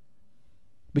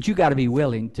 But you got to be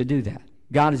willing to do that.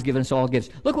 God has given us all gifts.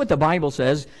 Look what the Bible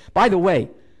says. By the way,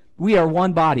 we are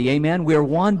one body. Amen? We are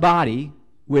one body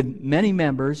with many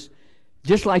members,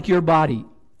 just like your body.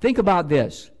 Think about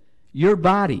this. Your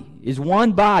body is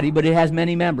one body, but it has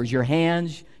many members. Your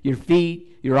hands, your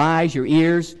feet, your eyes, your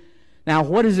ears. Now,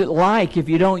 what is it like if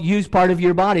you don't use part of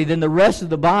your body? Then the rest of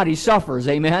the body suffers.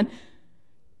 Amen?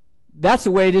 That's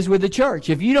the way it is with the church.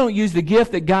 If you don't use the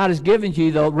gift that God has given to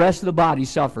you, the rest of the body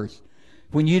suffers.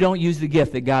 When you don't use the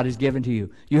gift that God has given to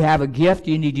you. You have a gift,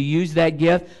 you need to use that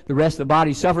gift, the rest of the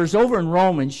body suffers. Over in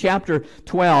Romans chapter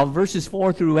 12, verses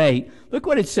 4 through 8, look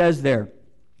what it says there.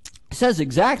 It says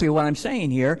exactly what I'm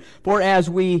saying here. For as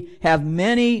we have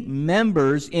many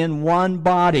members in one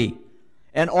body,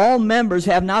 and all members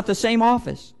have not the same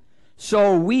office,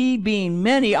 so we being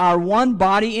many are one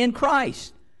body in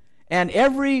Christ, and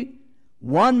every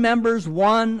one members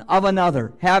one of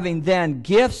another, having then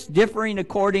gifts differing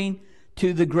according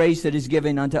to the grace that is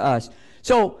given unto us.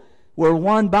 So We're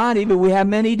one body, but we have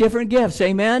many different gifts.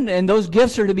 Amen? And those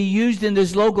gifts are to be used in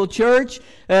this local church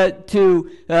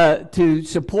to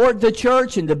support the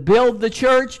church and to build the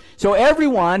church. So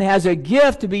everyone has a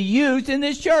gift to be used in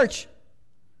this church.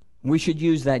 We should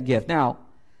use that gift. Now,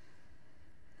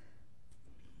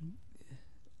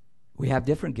 we have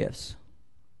different gifts.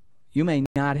 You may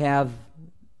not have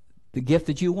the gift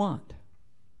that you want,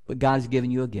 but God has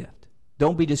given you a gift.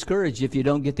 Don't be discouraged if you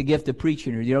don't get the gift of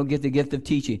preaching or you don't get the gift of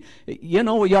teaching. You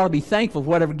know, you ought to be thankful for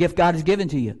whatever gift God has given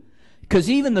to you. Because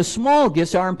even the small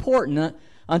gifts are important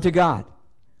unto God.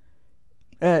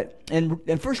 In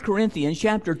 1 Corinthians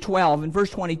chapter 12 and verse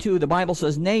 22, the Bible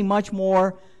says, "Nay, much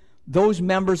more those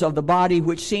members of the body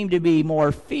which seem to be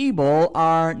more feeble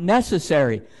are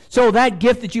necessary." So that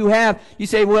gift that you have, you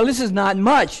say, well, this is not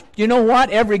much. You know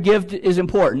what? Every gift is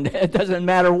important. It doesn't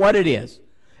matter what it is.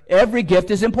 Every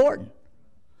gift is important.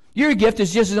 Your gift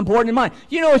is just as important as mine.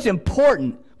 You know it's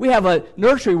important. We have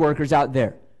nursery workers out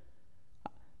there.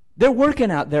 They're working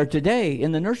out there today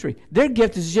in the nursery. Their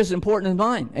gift is just as important as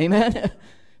mine. Amen?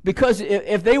 Because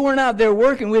if they weren't out there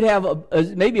working, we'd have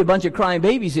maybe a bunch of crying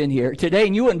babies in here today,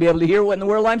 and you wouldn't be able to hear what in the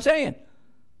world I'm saying.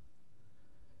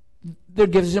 Their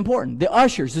gift is important. The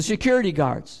ushers, the security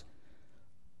guards.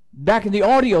 Back in the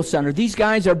audio center, these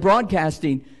guys are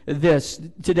broadcasting this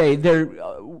today. They're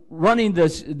running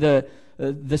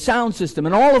the sound system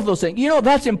and all of those things. You know,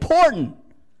 that's important.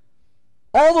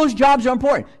 All those jobs are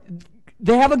important.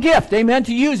 They have a gift, amen,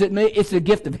 to use it. It's a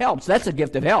gift of helps. That's a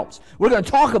gift of helps. We're going to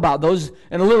talk about those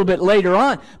in a little bit later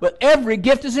on. But every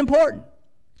gift is important.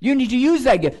 You need to use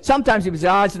that gift. Sometimes people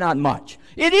say, it's not much.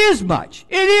 It is much.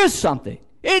 It is something.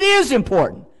 It is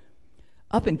important.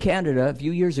 Up in Canada a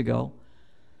few years ago,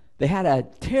 they had a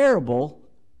terrible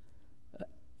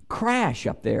crash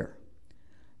up there.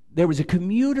 There was a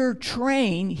commuter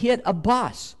train hit a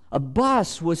bus. A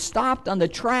bus was stopped on the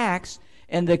tracks,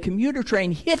 and the commuter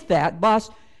train hit that bus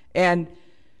and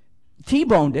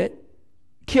T-boned it,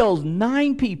 killed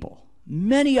 9 people.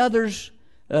 Many others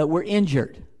were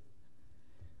injured.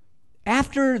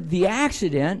 After the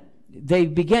accident, they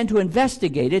began to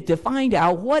investigate it to find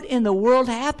out what in the world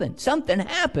happened. Something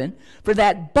happened for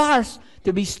that bus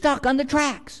to be stuck on the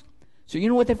tracks. So you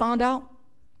know what they found out?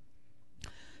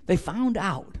 They found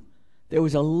out there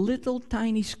was a little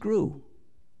tiny screw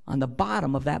on the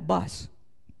bottom of that bus.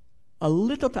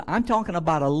 I'm talking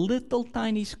about a little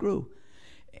tiny screw.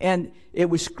 And it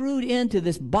was screwed into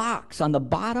this box on the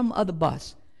bottom of the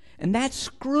bus. And that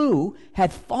screw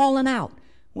had fallen out.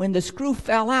 When the screw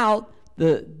fell out,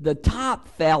 the top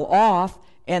fell off,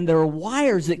 and there were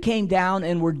wires that came down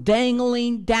and were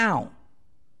dangling down.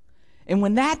 And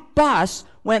when that bus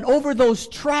went over those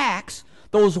tracks,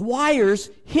 those wires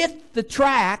hit the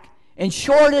track and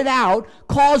shorted out,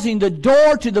 causing the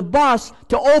door to the bus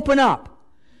to open up.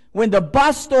 When the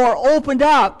bus door opened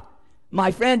up, my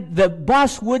friend, the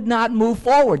bus would not move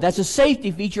forward. That's a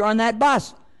safety feature on that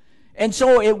bus. And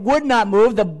so it would not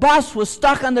move. The bus was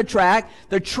stuck on the track.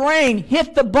 The train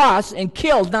hit the bus and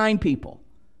killed 9 people.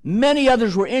 Many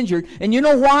others were injured. And you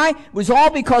know why? It was all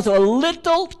because of a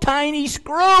little tiny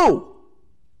screw.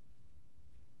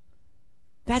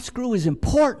 That screw is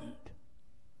important,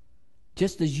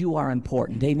 just as you are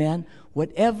important. Amen?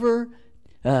 Whatever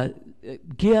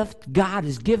gift God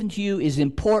has given to you is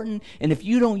important, and if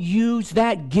you don't use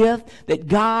that gift that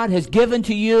God has given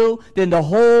to you, then the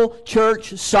whole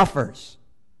church suffers.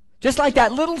 Just like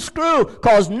that little screw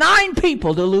caused 9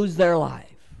 people to lose their life.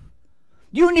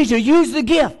 You need to use the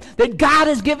gift that God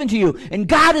has given to you, and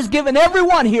God has given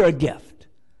everyone here a gift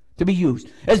to be used,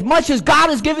 as much as God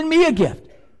has given me a gift.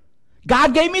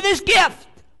 God gave me this gift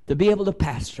to be able to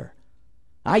pastor.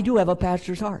 I do have a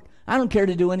pastor's heart. I don't care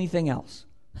to do anything else.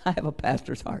 I have a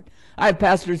pastor's heart. I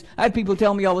have people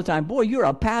tell me all the time, boy, you're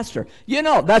a pastor. You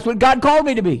know, that's what God called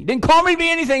me to be. He didn't call me to be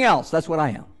anything else. That's what I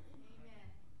am. Amen.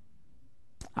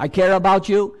 I care about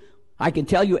you. I can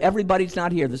tell you everybody's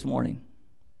not here this morning.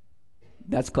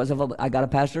 That's because I got a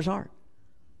pastor's heart.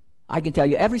 I can tell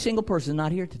you every single person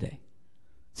not here today.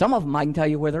 Some of them I can tell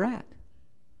you where they're at.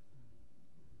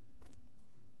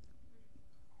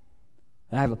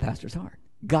 I have a pastor's heart.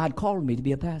 God called me to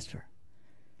be a pastor.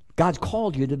 God's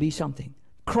called you to be something.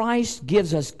 Christ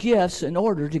gives us gifts in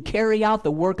order to carry out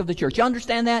the work of the church. You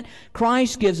understand that?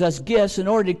 Christ gives us gifts in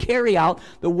order to carry out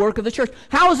the work of the church.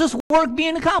 How is this work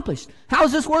being accomplished? How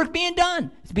is this work being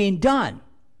done? It's being done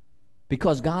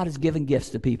because God has given gifts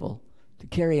to people to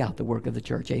carry out the work of the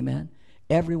church. Amen?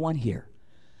 Everyone here.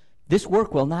 This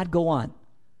work will not go on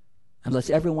unless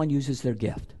everyone uses their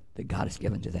gift that God has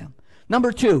given to them.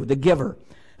 Number 2, the giver.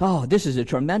 Oh, this is a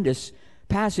tremendous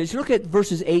passage. Look at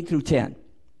verses 8 through 10.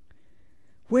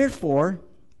 Wherefore,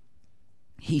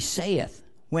 he saith,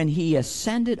 when he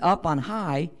ascended up on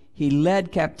high, he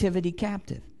led captivity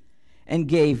captive and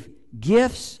gave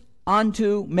gifts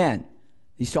unto men.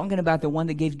 He's talking about the one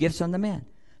that gave gifts unto men.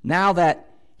 Now that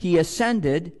he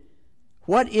ascended,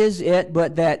 what is it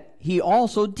but that he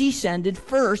also descended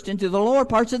first into the lower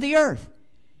parts of the earth?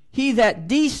 He that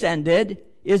descended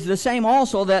is the same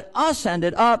also that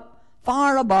ascended up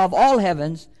far above all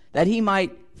heavens, that he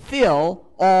might fill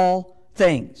all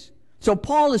things. So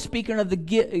Paul is speaking of the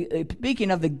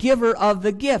giver of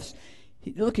the gifts.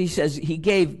 Look, he says he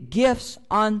gave gifts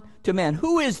unto men.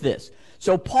 Who is this?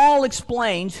 So Paul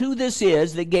explains who this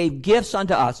is that gave gifts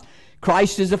unto us.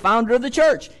 Christ is the founder of the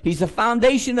church. He's the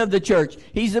foundation of the church.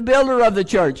 He's the builder of the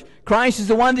church. Christ is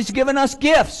the one that's given us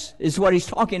gifts, is what he's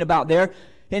talking about there.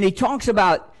 And he talks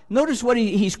about, notice what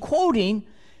he's quoting.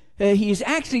 He's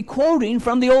actually quoting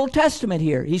from the Old Testament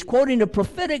here. He's quoting a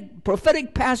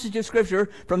prophetic passage of Scripture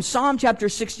from Psalm chapter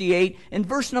 68 and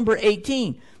verse number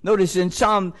 18. Notice in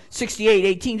Psalm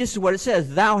 68:18, this is what it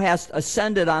says. Thou hast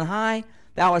ascended on high.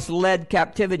 Thou hast led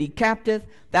captivity captive.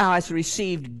 Thou hast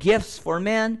received gifts for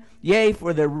men, yea,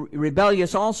 for the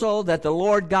rebellious also, that the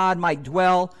Lord God might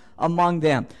dwell among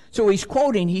them. So he's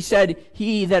quoting, he said,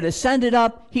 he that ascended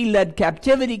up, he led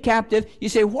captivity captive. You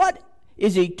say, what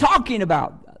is he talking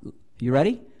about? You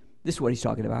ready? This is what he's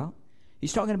talking about.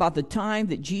 He's talking about the time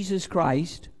that Jesus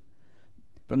Christ,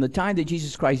 from the time that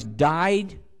Jesus Christ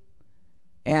died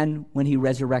and when he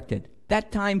resurrected.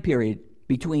 That time period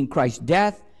between Christ's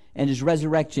death and his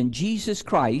resurrection, Jesus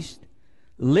Christ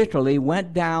literally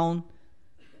went down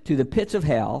to the pits of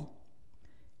hell.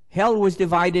 Hell was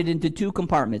divided into two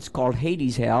compartments called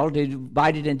Hades hell,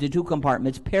 divided into two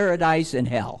compartments, paradise and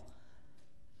hell.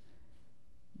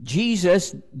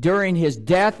 Jesus, during his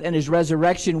death and his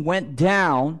resurrection, went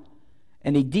down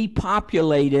and he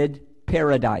depopulated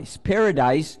paradise.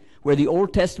 Paradise, where the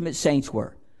Old Testament saints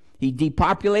were. He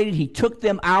depopulated, he took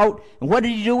them out. And what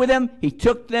did he do with them? He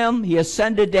took them, he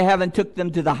ascended to heaven, took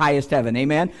them to the highest heaven.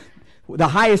 Amen? The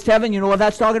highest heaven, you know what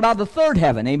that's talking about? The third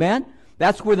heaven. Amen?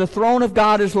 That's where the throne of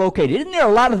God is located. Isn't there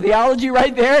a lot of theology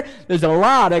right there? There's a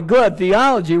lot of good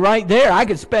theology right there. I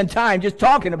could spend time just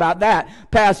talking about that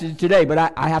passage today,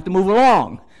 but I have to move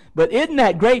along. But isn't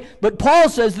that great? But Paul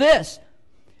says this.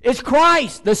 It's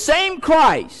Christ, the same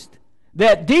Christ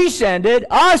that descended,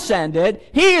 ascended.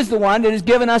 He is the one that has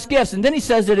given us gifts. And then he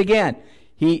says it again.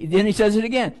 Then he says it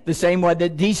again. The same one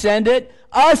that descended,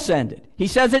 ascended. He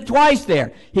says it twice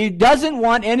there. He doesn't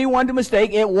want anyone to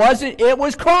mistake. It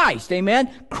was Christ. Amen?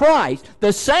 Christ.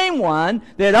 The same one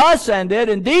that ascended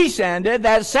and descended,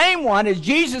 that same one is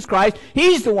Jesus Christ.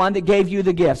 He's the one that gave you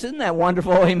the gifts. Isn't that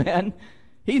wonderful? Amen?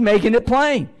 He's making it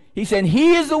plain. He said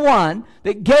he is the one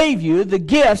that gave you the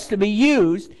gifts to be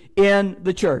used in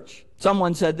the church.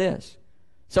 Someone said this.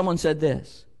 Someone said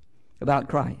this about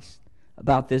Christ,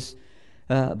 about this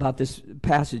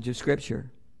passage of Scripture.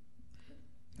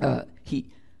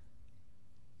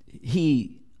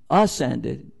 He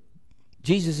ascended.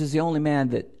 Jesus is the only man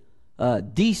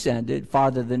that descended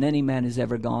farther than any man has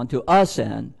ever gone, to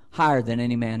ascend higher than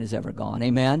any man has ever gone.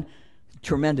 Amen?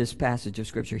 Tremendous passage of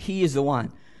Scripture. He is the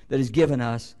one that has given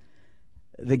us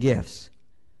the gifts.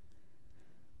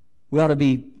 We ought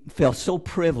to feel so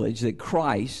privileged that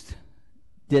Christ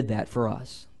did that for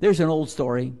us. There's an old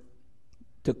story,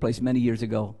 took place many years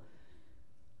ago,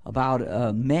 about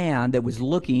a man that was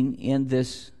looking in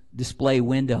this display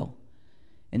window.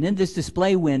 And in this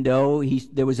display window,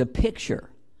 there was a picture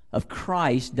of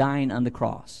Christ dying on the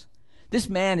cross. This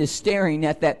man is staring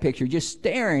at that picture, just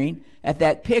staring at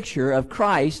that picture of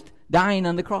Christ dying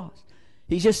on the cross.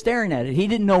 He's just staring at it. He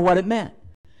didn't know what it meant.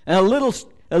 And a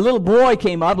little boy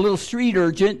came up, a little street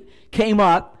urchin came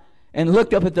up and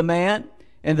looked up at the man.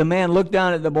 And the man looked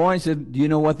down at the boy and said, do you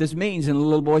know what this means? And the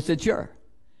little boy said, sure.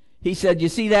 He said, you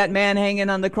see that man hanging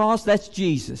on the cross? That's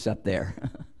Jesus up there.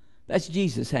 That's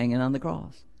Jesus hanging on the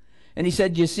cross. And he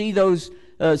said, you see those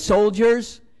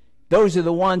soldiers? Those are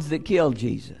the ones that killed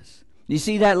Jesus. You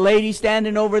see that lady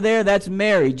standing over there? That's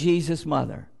Mary, Jesus'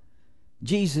 mother.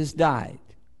 Jesus died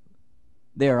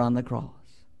there on the cross.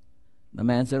 The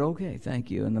man said, okay,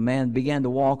 thank you. And the man began to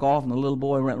walk off, and the little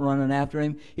boy went running after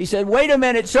him. He said, wait a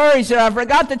minute, sir. He said, I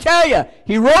forgot to tell you.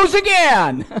 He rose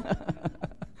again.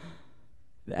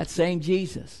 That's saying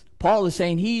Jesus. Paul is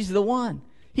saying he's the one.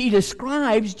 He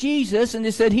describes Jesus, and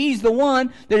he said he's the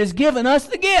one that has given us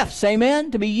the gifts,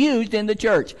 amen, to be used in the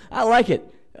church. I like it.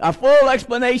 A full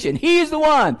explanation. He is the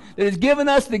one that has given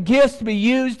us the gifts to be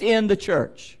used in the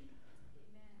church.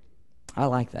 I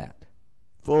like that.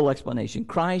 Full explanation.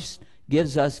 Christ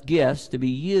gives us gifts to be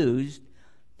used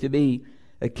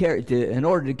in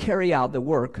order to carry out the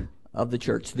work of the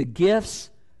church. The gifts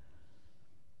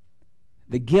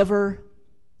the giver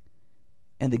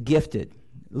and the gifted.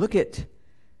 Look at,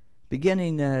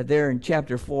 beginning there in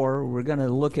chapter 4, we're going to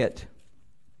look at,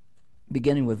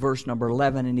 beginning with verse number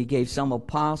 11, and he gave some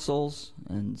apostles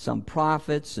and some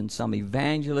prophets and some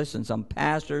evangelists and some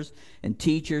pastors and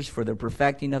teachers for the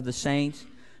perfecting of the saints,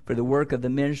 for the work of the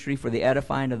ministry, for the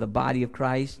edifying of the body of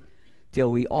Christ,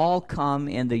 till we all come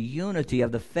in the unity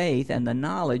of the faith and the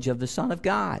knowledge of the Son of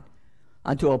God,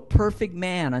 unto a perfect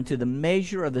man, unto the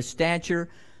measure of the stature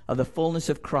of the fullness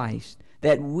of Christ,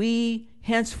 that we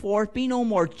henceforth be no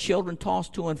more children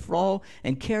tossed to and fro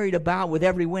and carried about with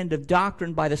every wind of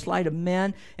doctrine by the sleight of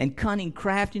men and cunning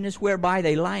craftiness whereby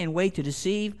they lie in wait to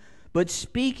deceive, but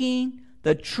speaking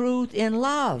the truth in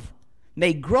love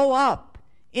may grow up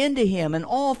into him in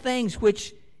all things,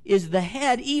 which is the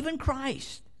head, even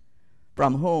Christ,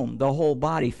 from whom the whole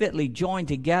body fitly joined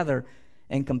together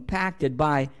and compacted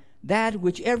by that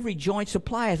which every joint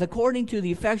supplieth, according to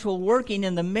the effectual working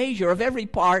in the measure of every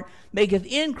part, maketh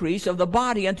increase of the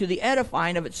body unto the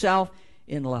edifying of itself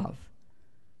in love.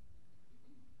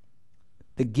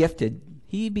 The gifted,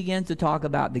 he begins to talk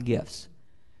about the gifts.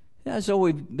 Yeah, so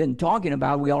we've been talking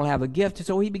about, we all have a gift,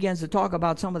 so he begins to talk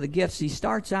about some of the gifts. He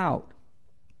starts out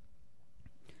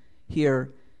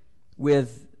here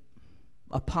with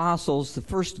apostles. The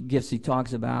first gifts he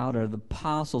talks about are the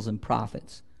apostles and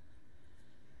prophets.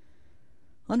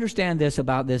 Understand this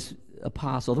about this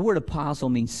apostle. The word apostle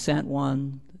means sent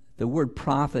one. The word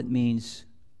prophet means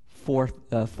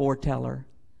foreteller.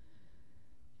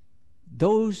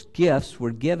 Those gifts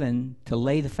were given to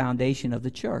lay the foundation of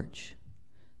the church.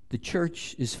 The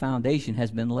church's foundation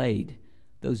has been laid.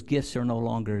 Those gifts are no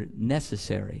longer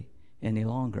necessary any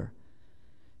longer.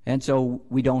 And so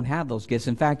we don't have those gifts.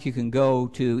 In fact, you can go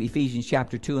to Ephesians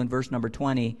chapter 2 and verse number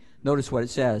 20. Notice what it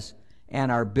says. And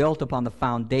are built upon the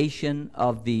foundation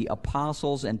of the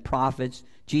apostles and prophets,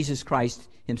 Jesus Christ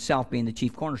himself being the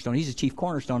chief cornerstone. He's the chief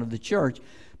cornerstone of the church,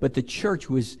 but the church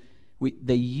was,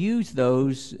 they used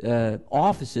those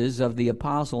offices of the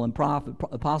apostles and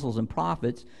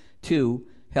prophets to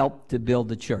help to build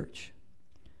the church.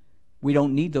 We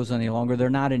don't need those any longer. They're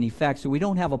not in effect. So we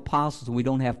don't have apostles and we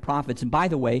don't have prophets. And by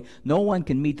the way, no one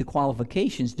can meet the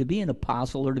qualifications to be an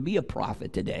apostle or to be a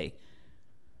prophet today.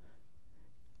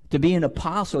 To be an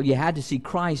apostle, you had to see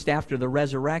Christ after the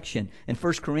resurrection. In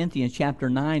 1 Corinthians chapter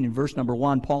 9 and verse number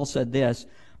 1, Paul said this,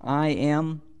 I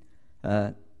am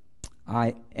not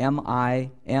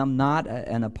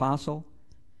an apostle?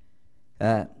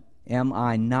 Am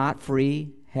I not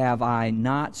free? Have I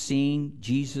not seen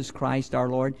Jesus Christ our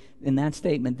Lord? In that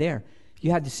statement there,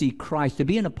 you had to see Christ. To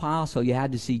be an apostle, you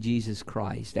had to see Jesus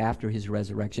Christ after his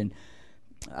resurrection.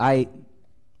 I've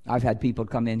had people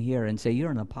come in here and say,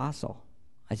 you're an apostle.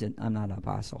 I said, I'm not an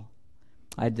apostle.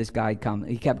 I had this guy come.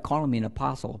 He kept calling me an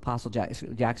apostle, Apostle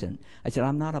Jackson. I said,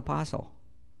 I'm not an apostle.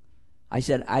 I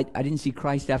said, I didn't see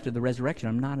Christ after the resurrection.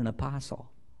 I'm not an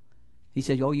apostle. He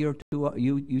said, oh, you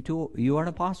are an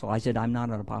apostle. I said, I'm not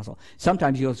an apostle.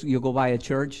 Sometimes you'll go by a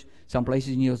church, some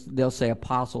places, and they'll say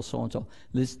apostle so-and-so.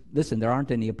 Listen, there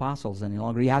aren't any apostles any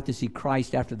longer. You have to see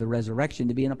Christ after the resurrection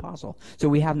to be an apostle. So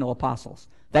we have no apostles.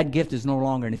 That gift is no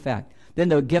longer in effect. Then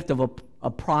the gift of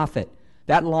a prophet.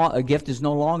 A gift is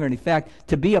no longer in effect.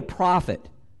 To be a prophet,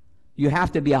 you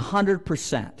have to be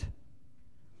 100%.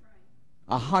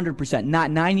 100%. Not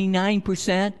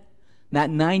 99%, not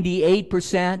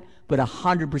 98%, but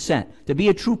 100%. To be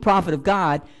a true prophet of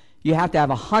God, you have to have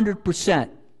 100%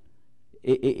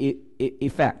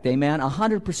 effect. Amen?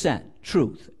 100%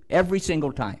 truth every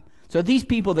single time. So these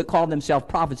people that call themselves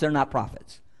prophets, they're not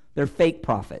prophets. They're fake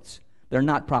prophets. They're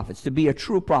not prophets. To be a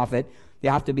true prophet, you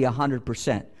have to be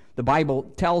 100%. The Bible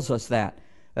tells us that.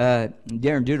 There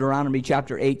in Deuteronomy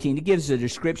chapter 18, it gives a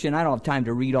description. I don't have time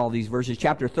to read all these verses.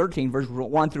 Chapter 13, verses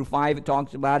 1 through 5, it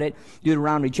talks about it.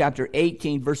 Deuteronomy chapter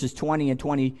 18, verses 20 and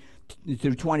 20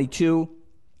 through 22.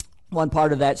 One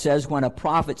part of that says, when a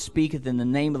prophet speaketh in the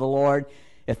name of the Lord,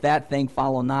 if that thing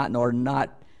follow not,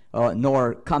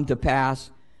 nor come to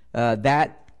pass,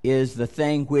 that is the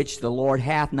thing which the Lord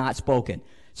hath not spoken.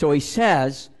 So he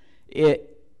says,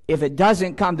 if it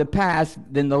doesn't come to pass,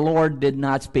 then the Lord did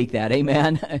not speak that.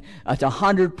 Amen? It's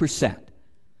 100%.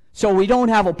 So we don't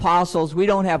have apostles, we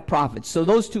don't have prophets. So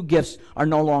those two gifts are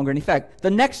no longer in effect.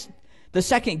 The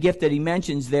second gift that he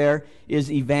mentions there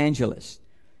is evangelist.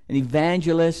 An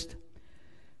evangelist,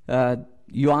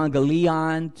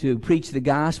 euangelion, to preach the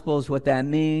gospel is what that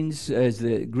means, is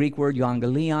the Greek word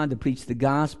euangelion, to preach the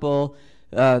gospel.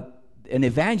 an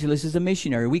evangelist is a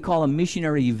missionary. We call them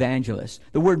missionary evangelists.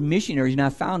 The word missionary is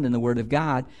not found in the Word of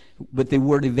God, but the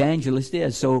word evangelist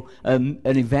is. So an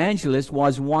evangelist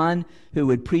was one who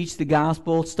would preach the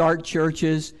gospel, start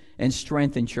churches, and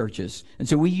strengthen churches. And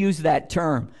so we use that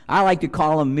term. I like to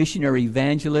call them missionary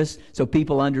evangelists so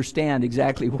people understand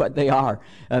exactly what they are,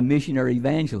 a missionary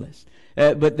evangelist.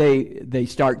 But they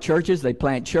start churches, they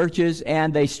plant churches,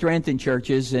 and they strengthen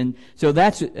churches, and so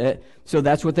that's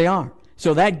what they are.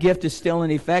 So that gift is still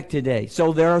in effect today.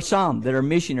 So there are some that are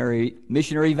missionary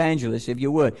evangelists, if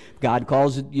you would. If God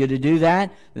calls you to do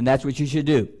that, then that's what you should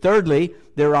do. Thirdly,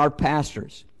 there are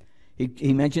pastors.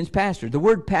 He mentions pastor. The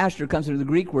word pastor comes from the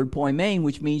Greek word poimen,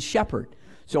 which means shepherd.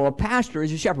 So a pastor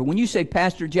is a shepherd. When you say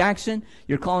Pastor Jackson,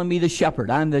 you're calling me the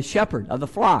shepherd. I'm the shepherd of the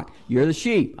flock. You're the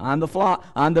sheep. I'm the flock.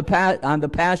 I'm the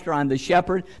pastor. I'm the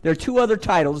shepherd. There are two other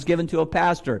titles given to a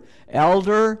pastor: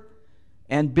 elder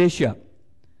and bishop.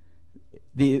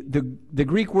 The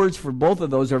Greek words for both of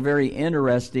those are very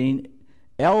interesting.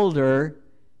 Elder,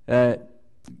 the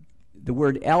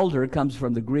word elder comes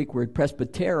from the Greek word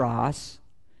presbyteros,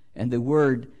 and the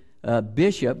word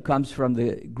bishop comes from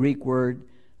the Greek word,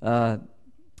 my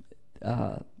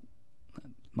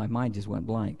mind just went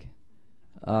blank,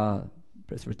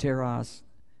 presbyteros,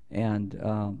 and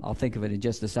I'll think of it in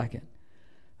just a second.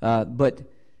 But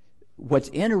what's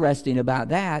interesting about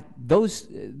that,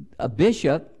 a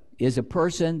bishop is a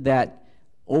person that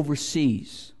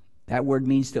oversees. That word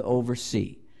means to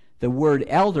oversee. The word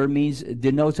elder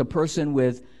denotes a person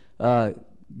with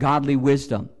godly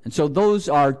wisdom. And so those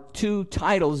are two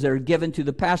titles that are given to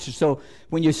the pastor. So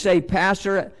when you say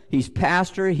pastor,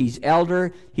 he's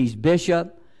elder, he's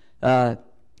bishop. And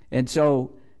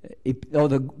so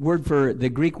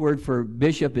the Greek word for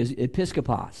bishop is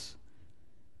episkopos.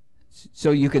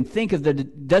 So you can think of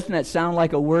doesn't that sound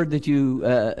like a word that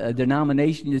a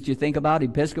denomination that you think about,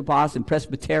 episkopos and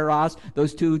presbyteros,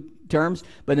 those two terms?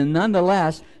 But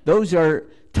nonetheless, those are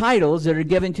titles that are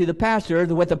given to the pastor,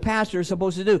 what the pastor is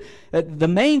supposed to do. The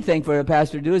main thing for a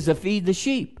pastor to do is to feed the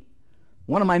sheep.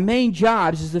 One of my main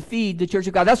jobs is to feed the church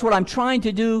of God. That's what I'm trying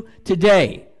to do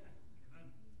today.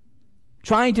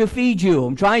 Trying to feed you.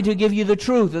 I'm trying to give you the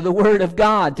truth of the Word of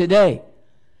God today.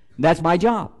 That's my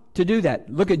job, to do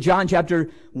that. Look at John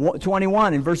chapter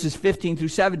 21 and verses 15 through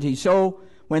 17. So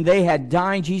when they had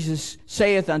dined, Jesus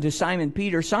saith unto Simon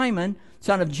Peter, Simon,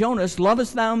 son of Jonas,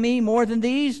 lovest thou me more than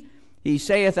these? He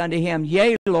saith unto him,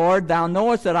 Yea, Lord, thou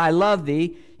knowest that I love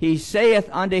thee. He saith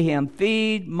unto him,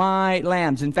 Feed my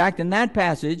lambs. In fact, in that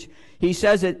passage, he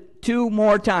says it 2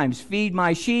 more times. Feed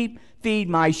my sheep, feed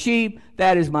my sheep.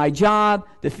 That is my job,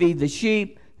 to feed the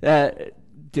sheep, to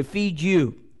feed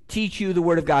you, teach you the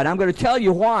Word of God. I'm going to tell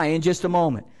you why in just a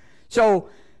moment. So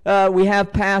we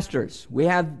have pastors. We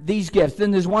have these gifts. Then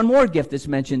there's one more gift that's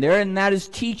mentioned there, and that is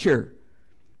teacher.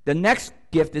 The next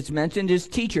gift that's mentioned is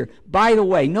teacher. By the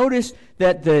way, notice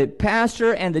that the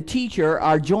pastor and the teacher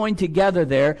are joined together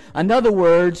there. In other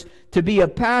words, to be a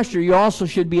pastor, you also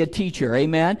should be a teacher.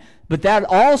 Amen? But that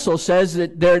also says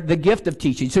that they're the gift of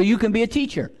teaching. So you can be a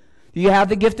teacher. You have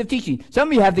the gift of teaching. Some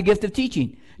of you have the gift of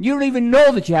teaching. You don't even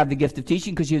know that you have the gift of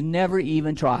teaching because you've never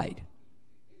even tried.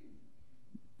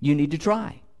 You need to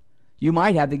try. You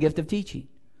might have the gift of teaching.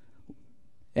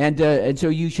 And so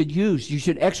you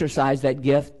should exercise that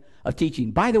gift of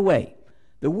teaching. By the way,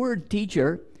 the word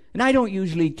teacher, and I don't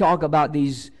usually talk about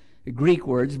these Greek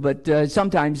words, but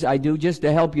sometimes I do just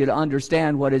to help you to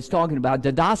understand what it's talking about.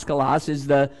 Didaskalos is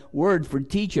the word for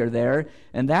teacher there,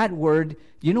 and that word,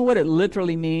 you know what it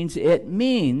literally means? It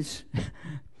means,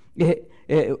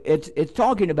 it's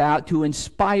talking about to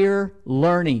inspire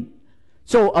learning.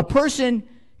 So a person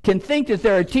can think that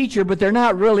they're a teacher, but they're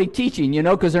not really teaching,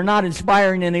 because they're not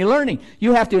inspiring any learning.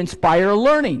 You have to inspire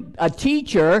learning. A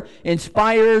teacher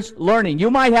inspires learning.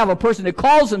 You might have a person that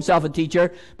calls himself a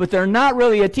teacher, but they're not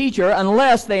really a teacher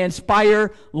unless they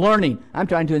inspire learning. I'm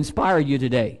trying to inspire you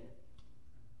today.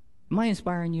 Am I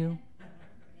inspiring you?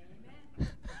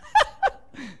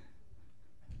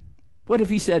 What if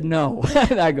he said no?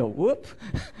 And I go, whoop.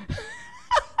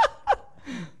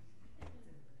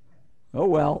 Oh,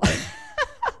 well.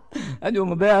 I'm doing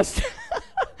my best.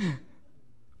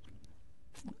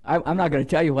 I'm not going to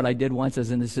tell you what I did once as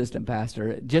an assistant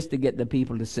pastor, just to get the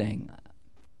people to sing.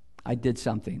 I did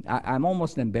something. I'm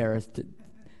almost embarrassed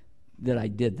that I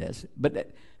did this.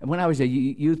 But when I was a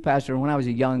youth pastor, when I was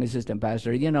a young assistant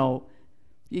pastor,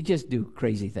 you just do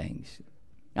crazy things.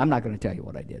 I'm not going to tell you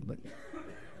what I did, but...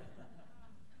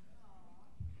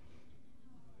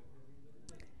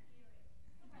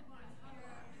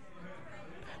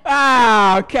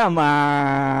 Oh, come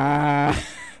on.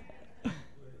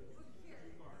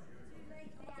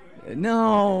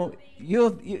 No,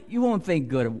 you won't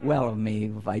think well of me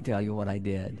if I tell you what I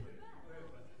did.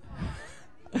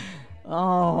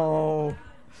 Oh.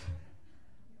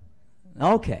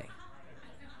 Okay.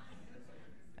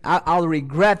 I'll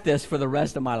regret this for the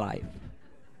rest of my life.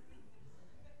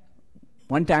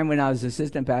 One time when I was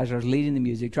assistant pastor, I was leading the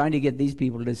music, trying to get these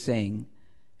people to sing.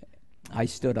 I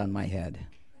stood on my head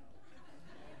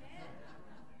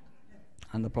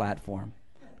on the platform.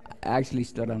 I actually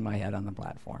stood on my head on the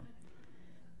platform.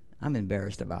 I'm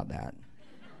embarrassed about that.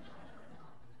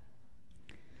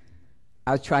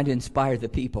 I was trying to inspire the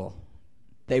people.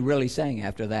 They really sang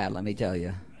after that, let me tell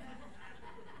you.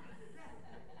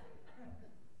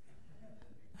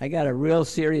 I got a real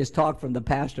serious talk from the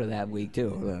pastor that week,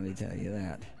 too, let me tell you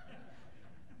that.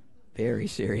 Very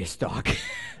serious talk.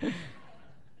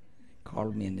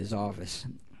 Called me in his office.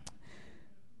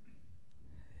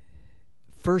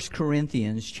 1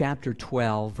 Corinthians chapter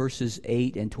 12, verses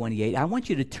 8 and 28. I want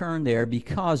you to turn there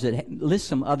because it lists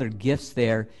some other gifts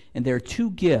there, and there are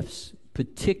two gifts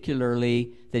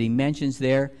particularly that he mentions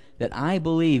there that I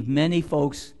believe many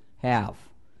folks have.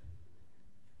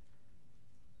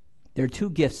 There are two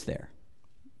gifts there.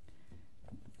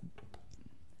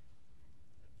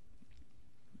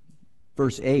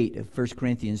 Verse 8 of 1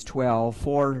 Corinthians 12,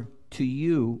 for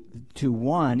to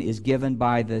one is given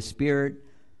by the Spirit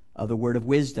of the word of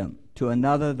wisdom, to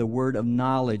another the word of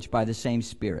knowledge by the same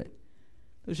Spirit.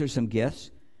 Those are some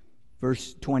gifts.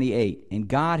 Verse 28, and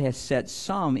God has set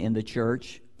some in the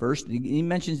church. First, he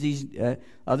mentions these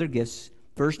other gifts.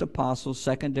 First, apostles.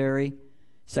 Secondarily,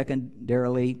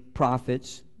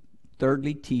 prophets.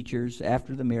 Thirdly, teachers,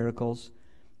 after the miracles.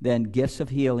 Then gifts of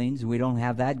healings. We don't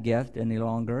have that gift any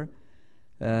longer.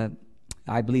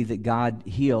 I believe that God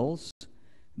heals,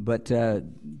 but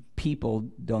people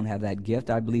don't have that gift.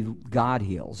 I believe God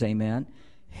heals. Amen.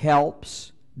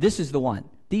 Helps. This is the one.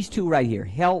 These two right here.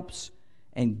 Helps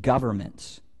and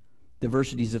governments.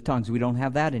 Diversities of tongues. We don't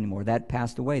have that anymore. That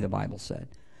passed away, the Bible said.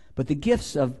 But the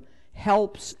gifts of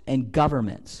helps and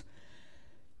governments.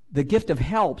 The gift of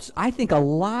helps, I think a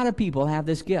lot of people have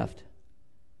this gift.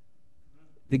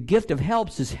 The gift of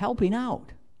helps is helping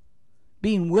out.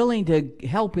 Being willing to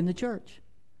help in the church.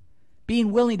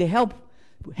 Being willing to help.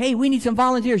 Hey, we need some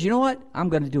volunteers. You know what? I'm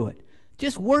going to do it.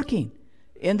 Just working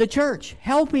in the church,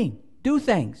 helping, do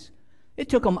things. It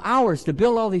took them hours to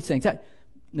build all these things.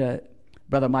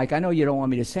 Brother Mike, I know you don't want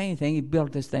me to say anything. He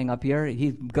built this thing up here.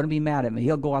 He's going to be mad at me.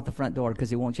 He'll go out the front door because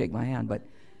he won't shake my hand. But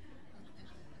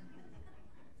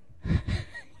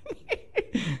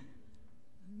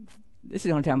this is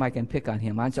the only time I can pick on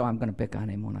him. So I'm going to pick on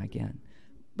him when I can.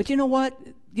 But you know what?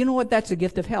 You know what? That's a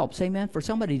gift of helps. Amen? For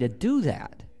somebody to do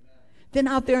that. Then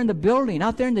out there in the building,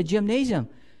 out there in the gymnasium,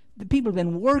 the people have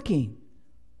been working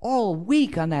all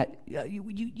week on that.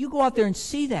 You go out there and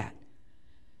see that.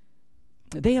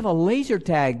 They have a laser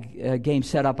tag game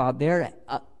set up out there,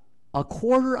 a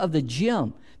quarter of the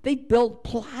gym. They built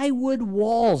plywood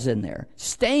walls in there,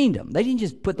 stained them. They didn't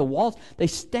just put the walls, they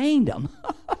stained them.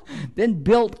 Then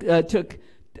took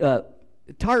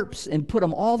tarps and put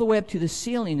them all the way up to the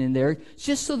ceiling in there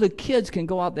just so the kids can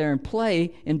go out there and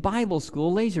play in Bible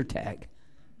school laser tag.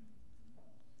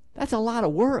 That's a lot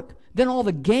of work. Then all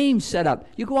the games set up.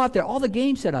 You go out there, all the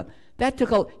games set up. That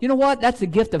took you know what? That's the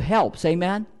gift of helps,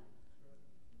 amen?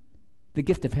 The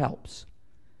gift of helps.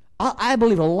 I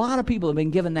believe a lot of people have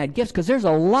been given that gift because there's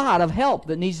a lot of help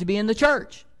that needs to be in the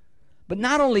church. But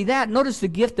not only that, notice the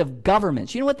gift of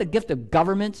governments. You know what the gift of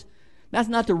governments? That's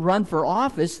not to run for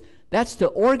office. That's to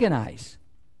organize.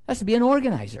 That's to be an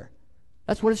organizer.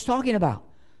 That's what it's talking about.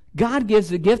 God gives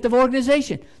the gift of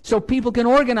organization so people can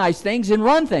organize things and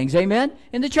run things, amen,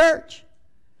 in the church.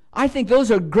 I think those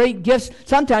are great gifts.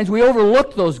 Sometimes we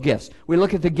overlook those gifts. We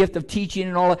look at the gift of teaching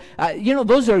and all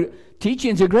that.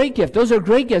 Teaching's a great gift. Those are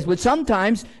great gifts. But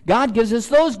sometimes God gives us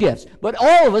those gifts. But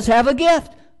all of us have a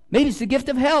gift. Maybe it's the gift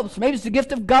of helps. Maybe it's the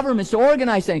gift of governments to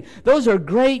organize things. Those are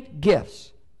great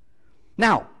gifts.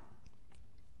 Now,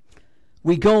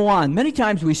 we go on. Many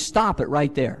times we stop it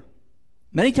right there.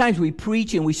 Many times we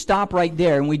preach and we stop right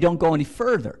there and we don't go any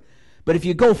further. But if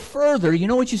you go further, you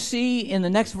know what you see in the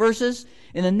next verses?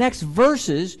 In the next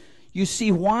verses, you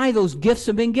see why those gifts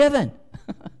have been given.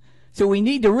 So we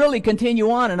need to really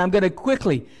continue on, and I'm going to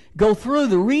quickly go through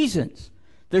the reasons.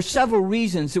 There's several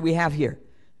reasons that we have here.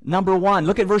 Number one,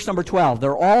 look at verse number 12.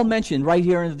 They're all mentioned right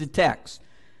here in the text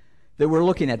that we're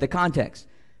looking at, the context.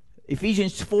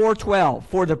 Ephesians 4:12,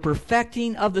 for the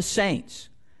perfecting of the saints.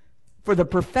 For the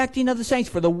perfecting of the saints,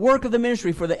 for the work of the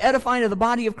ministry, for the edifying of the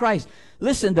body of Christ.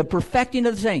 Listen, the perfecting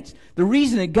of the saints. The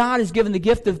reason that God has given the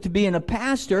gift of to being a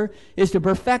pastor is to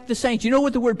perfect the saints. You know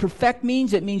what the word perfect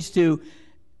means? It means to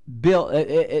build.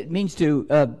 It means to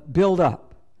build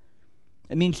up.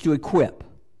 It means to equip.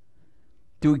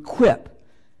 To equip.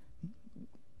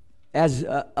 As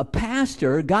a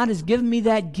pastor, God has given me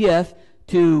that gift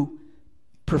to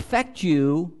perfect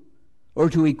you or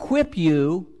to equip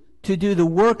you to do the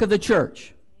work of the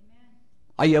church.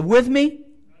 Are you with me?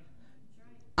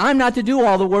 I'm not to do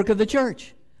all the work of the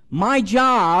church. My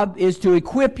job is to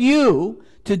equip you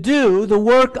to do the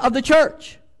work of the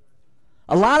church.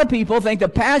 A lot of people think the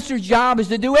pastor's job is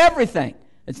to do everything.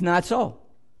 It's not so.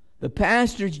 The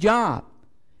pastor's job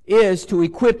is to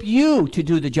equip you to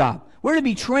do the job. We're to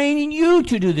be training you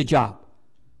to do the job.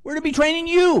 We're to be training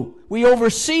you. We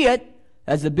oversee it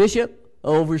as the bishop,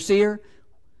 overseer.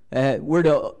 We're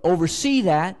to oversee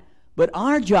that. But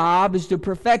our job is to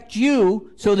perfect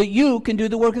you so that you can do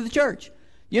the work of the church.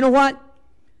 You know what?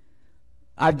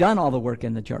 I've done all the work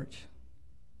in the church.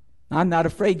 I'm not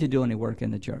afraid to do any work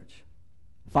in the church.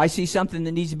 If I see something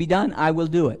that needs to be done, I will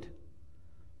do it.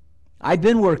 I've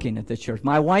been working at this church.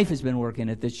 My wife has been working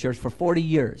at this church for 40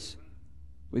 years.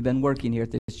 We've been working here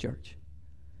at this church.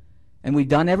 And we've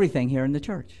done everything here in the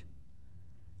church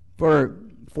for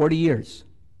 40 years.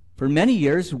 For many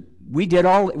years, we did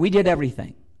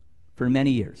everything for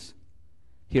many years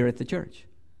here at the church.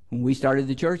 When we started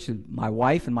the church, my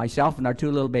wife and myself and our 2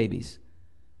 little babies,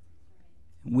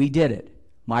 we did it.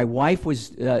 My wife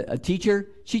was a teacher.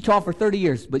 She taught for 30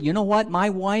 years. But you know what? My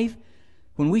wife,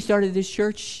 when we started this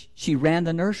church, she ran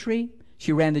the nursery.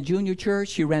 She ran the junior church.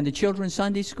 She ran the children's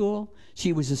Sunday school.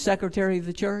 She was the secretary of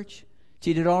the church.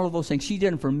 She did all of those things. She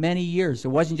did them for many years. It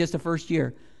wasn't just the first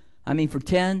year. I mean, for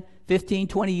 10, 15,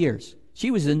 20 years.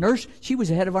 She was the nurse. She was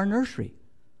the head of our nursery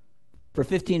for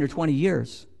 15 or 20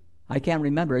 years. I can't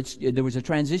remember. There was a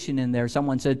transition in there.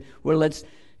 Someone said, well,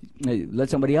 let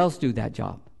somebody else do that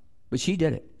job. But she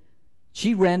did it.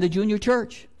 She ran the junior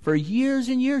church. For years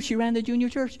and years, she ran the junior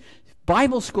church.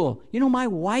 Bible school. You know, my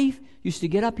wife used to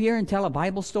get up here and tell a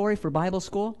Bible story for Bible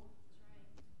school.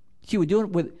 She would do it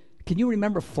with, can you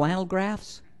remember flannel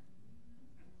graphs?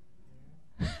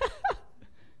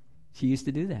 She used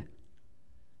to do that.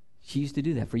 She used to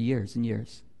do that for years and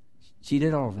years. She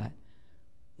did all of that.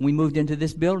 When we moved into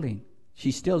this building,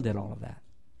 she still did all of that.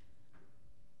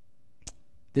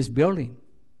 This building,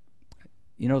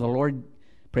 you know, the Lord,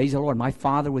 praise the Lord, my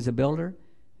father was a builder.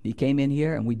 He came in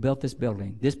here and we built this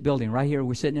building. This building right here,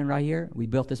 we're sitting in right here, we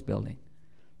built this building.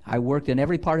 I worked in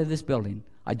every part of this building.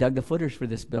 I dug the footers for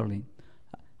this building.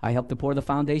 I helped to pour the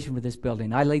foundation for this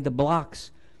building. I laid the blocks,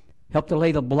 helped to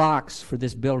lay the blocks for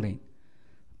this building.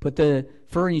 Put the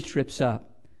furring strips up.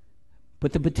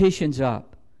 Put the petitions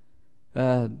up.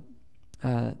 Help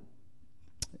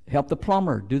the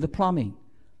plumber do the plumbing.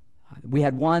 We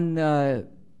had one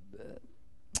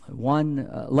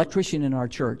electrician in our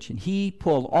church, and he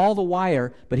pulled all the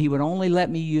wire, but he would only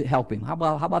let me help him. How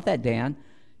about that, Dan?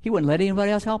 He wouldn't let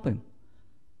anybody else help him.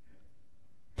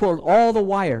 Pulled all the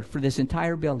wire for this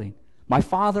entire building. My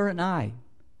father and I,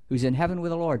 who's in heaven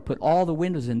with the Lord, put all the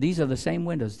windows in. These are the same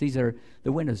windows. These are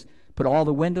the windows. Put all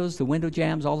the windows, the window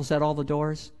jambs, all the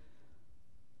doors.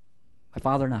 My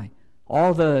father and I.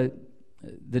 All the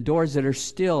doors that are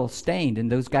still stained,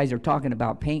 and those guys are talking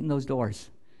about painting those doors.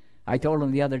 I told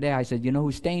them the other day, I said, you know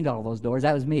who stained all those doors?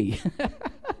 That was me.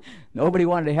 Nobody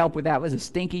wanted to help with that. It was a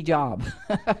stinky job.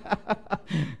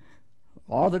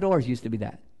 All the doors used to be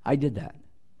that. I did that.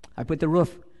 I put the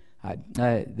roof.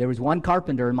 There was one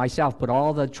carpenter and myself put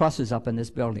all the trusses up in this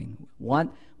building.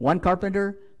 One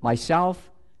carpenter,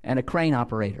 myself, and a crane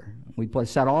operator. We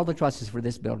set all the trusses for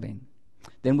this building.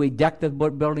 Then we decked the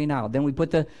building out. Then we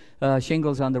put the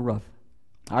shingles on the roof.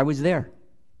 I was there.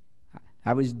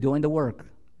 I was doing the work.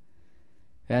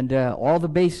 And all the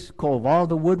base cove, all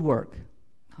the woodwork.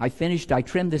 I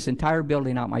trimmed this entire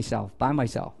building out myself, by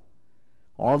myself.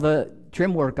 All the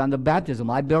trim work on the baptism,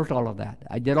 I built all of that.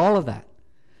 I did all of that.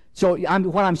 So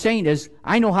what I'm saying is,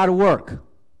 I know how to work.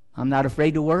 I'm not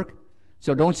afraid to work.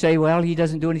 So don't say, well, he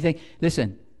doesn't do anything.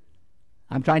 Listen,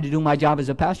 I'm trying to do my job as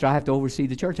a pastor. I have to oversee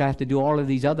the church. I have to do all of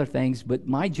these other things. But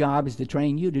my job is to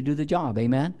train you to do the job.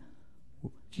 Amen?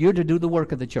 You're to do the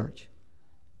work of the church.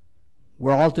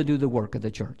 We're all to do the work of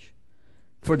the church.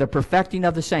 For the perfecting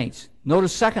of the saints.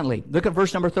 Notice secondly, look at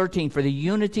verse number 13. For the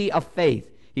unity of faith,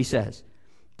 he says,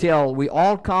 till we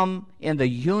all come in the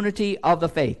unity of the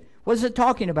faith. What is it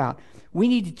talking about? We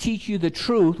need to teach you the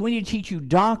truth. We need to teach you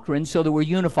doctrine so that we're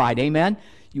unified. Amen?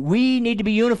 We need to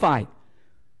be unified.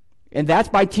 And that's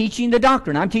by teaching the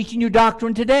doctrine. I'm teaching you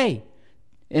doctrine today.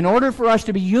 In order for us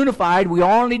to be unified, we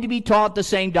all need to be taught the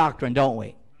same doctrine, don't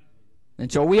we?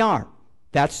 And so we are.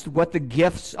 That's what the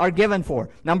gifts are given for.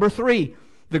 Number 3,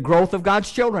 the growth of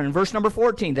God's children. In verse number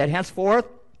 14, that henceforth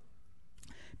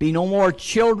Be no more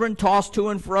children tossed to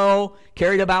and fro,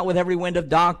 carried about with every wind of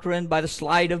doctrine, by the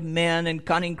sleight of men and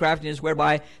cunning craftiness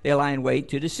whereby they lie in wait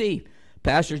to deceive.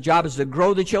 Pastor's job is to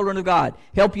grow the children of God,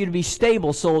 help you to be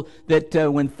stable so that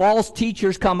when false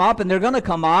teachers come up, and they're going to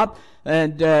come up,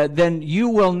 and then you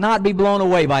will not be blown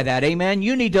away by that. Amen?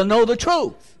 You need to know the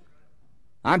truth.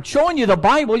 I'm showing you the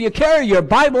Bible. You carry your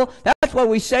Bible. That's what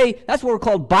we say. That's what we're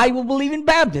called Bible-believing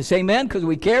Baptists. Amen? Because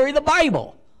we carry the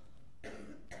Bible.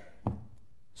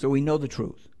 So we know the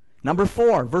truth. Number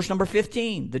 4, verse number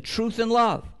 15, the truth in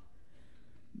love.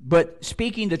 But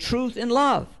speaking the truth in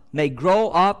love may grow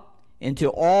up in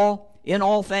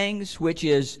all things, which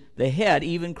is the head,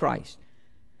 even Christ.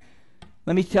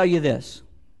 Let me tell you this.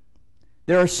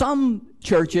 There are some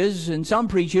churches and some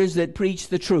preachers that preach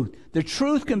the truth. The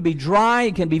truth can be dry,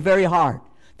 it can be very hard.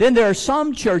 Then there are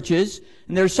some churches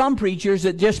and there are some preachers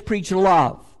that just preach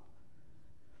love.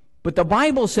 But the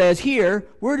Bible says here,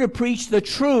 we're to preach the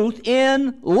truth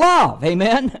in love.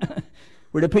 Amen?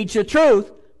 We're to preach the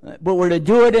truth, but we're to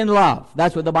do it in love.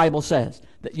 That's what the Bible says.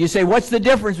 You say, what's the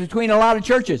difference between a lot of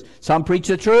churches? Some preach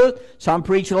the truth, some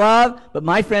preach love, but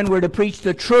my friend, we're to preach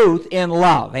the truth in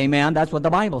love. Amen? That's what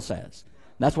the Bible says.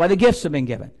 That's why the gifts have been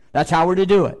given. That's how we're to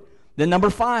do it. Then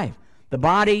number 5, the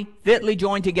body fitly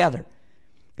joined together.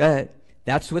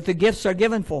 That's what the gifts are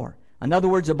given for. In other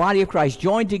words, the body of Christ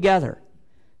joined together,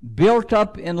 built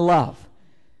up in love.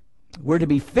 We're to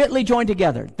be fitly joined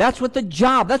together. That's what the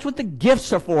job, that's what the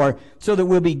gifts are for, so that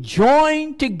we'll be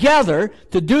joined together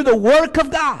to do the work of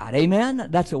God. Amen?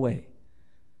 That's the way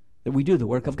that we do the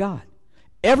work of God.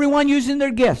 Everyone using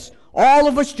their gifts, all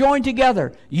of us joined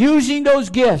together, using those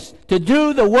gifts to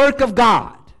do the work of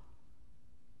God.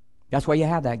 That's why you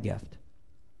have that gift.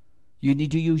 You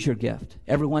need to use your gift.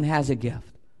 Everyone has a gift.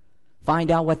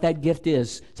 Find out what that gift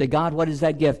is. Say, God, what is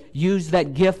that gift? Use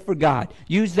that gift for God.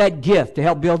 Use that gift to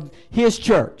help build His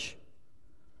church.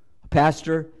 A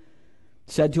pastor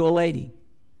said to a lady,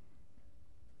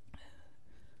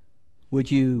 would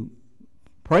you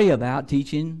pray about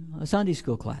teaching a Sunday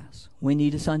school class? We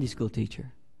need a Sunday school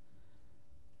teacher.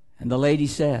 And the lady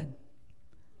said,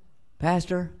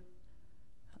 Pastor,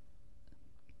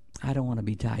 I don't want to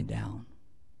be tied down.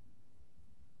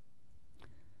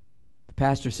 The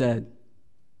pastor said,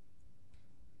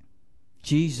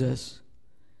 Jesus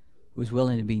was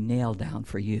willing to be nailed down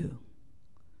for you.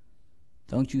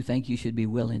 Don't you think you should be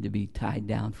willing to be tied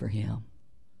down for Him?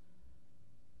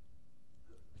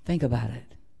 Think about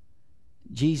it.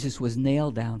 Jesus was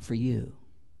nailed down for you.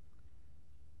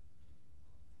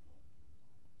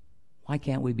 Why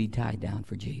can't we be tied down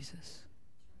for Jesus?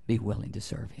 Be willing to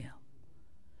serve Him.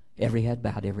 Every head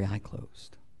bowed, every eye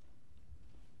closed.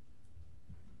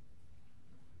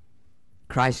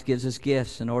 Christ gives us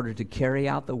gifts in order to carry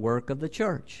out the work of the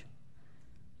church.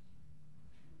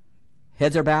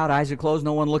 Heads are bowed, eyes are closed,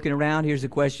 no one looking around. Here's a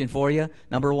question for you.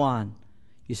 Number 1,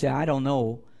 you say, I don't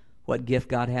know what gift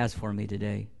God has for me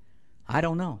today. I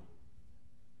don't know.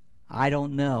 I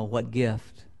don't know what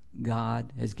gift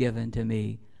God has given to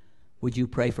me. Would you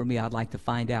pray for me? I'd like to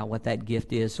find out what that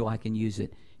gift is so I can use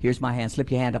it. Here's my hand.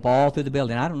 Slip your hand up all through the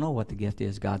building. I don't know what the gift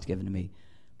is God's given to me,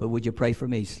 but would you pray for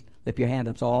me? Slip your hand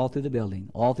up all through the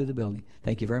building, all through the building.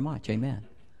 Thank you very much. Amen.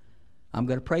 I'm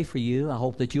going to pray for you. I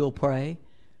hope that you'll pray.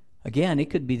 Again,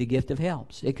 it could be the gift of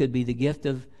helps. It could be the gift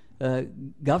of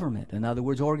government, in other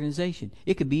words, organization.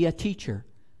 It could be a teacher.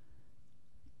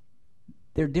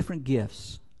 There are different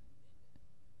gifts.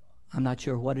 I'm not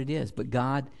sure what it is, but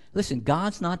God, listen,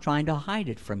 God's not trying to hide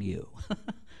it from you.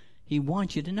 He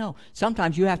wants you to know.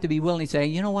 Sometimes you have to be willing to say,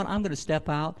 you know what, I'm going to step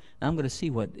out, and I'm going to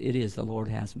see what it is the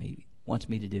Lord wants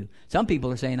me to do. Some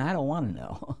people are saying, I don't want to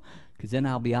know, because then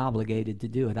I'll be obligated to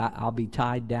do it. I'll be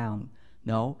tied down.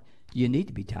 No, you need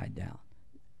to be tied down.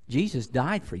 Jesus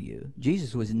died for you.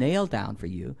 Jesus was nailed down for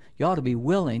you. You ought to be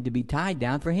willing to be tied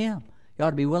down for Him. You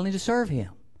ought to be willing to serve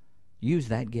Him. Use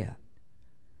that gift.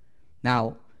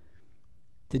 Now,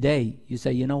 today, you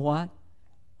say, you know what?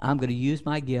 I'm going to use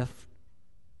my gift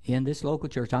in this local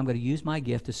church. I'm going to use my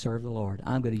gift to serve the Lord.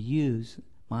 I'm going to use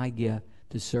my gift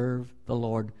to serve the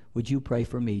Lord. Would you pray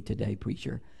for me today,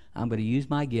 preacher? I'm going to use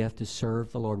my gift to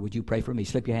serve the Lord. Would you pray for me?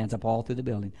 Slip your hands up all through the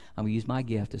building. I'm going to use my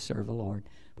gift to serve the Lord.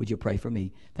 Would you pray for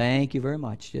me? Thank you very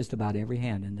much. Just about every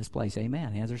hand in this place.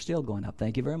 Amen. Hands are still going up.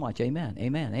 Thank you very much. Amen.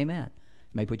 Amen. Amen.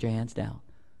 You may put your hands down.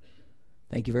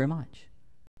 Thank you very much.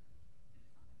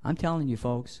 I'm telling you,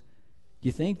 folks, do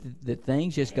you think that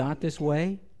things just got this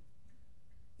way?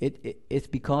 It's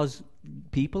because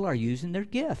people are using their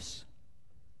gifts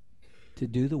to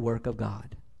do the work of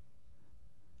God.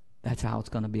 That's how it's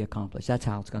going to be accomplished. That's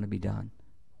how it's going to be done.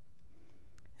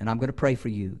 And I'm going to pray for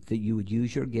you that you would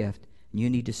use your gift You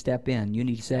need to step in. You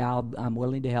need to say, I'm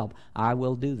willing to help. I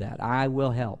will do that. I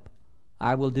will help.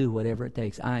 I will do whatever it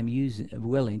takes. I'm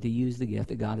willing to use the gift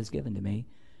that God has given to me.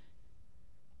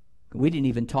 I didn't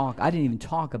even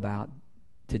talk about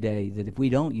today that if we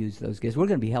don't use those gifts, we're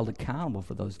going to be held accountable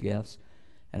for those gifts.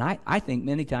 And I think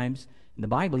many times, and the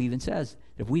Bible even says,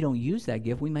 that if we don't use that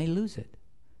gift, we may lose it.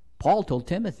 Paul told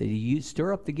Timothy to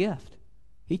stir up the gift.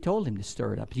 He told him to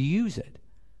stir it up, to use it.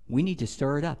 We need to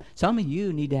stir it up. Some of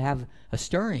you need to have a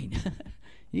stirring. You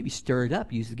need to be stirred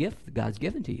up. Use the gift that God's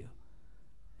given to you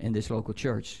in this local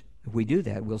church. If we do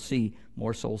that, we'll see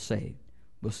more souls saved.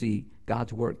 We'll see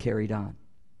God's work carried on.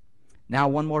 Now,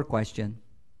 one more question.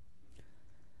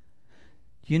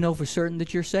 Do you know for certain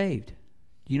that you're saved?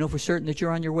 Do you know for certain that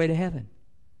you're on your way to heaven?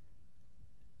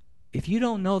 If you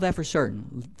don't know that for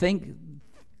certain,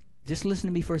 just listen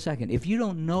to me for a second. If you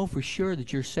don't know for sure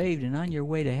that you're saved and on your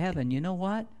way to heaven, you know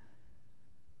what?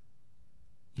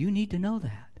 You need to know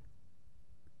that.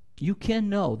 You can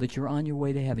know that you're on your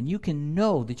way to heaven. You can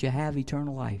know that you have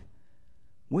eternal life.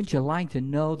 Wouldn't you like to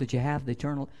know that you have the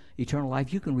eternal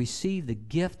life? You can receive the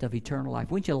gift of eternal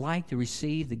life. Wouldn't you like to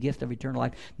receive the gift of eternal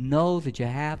life? Know that you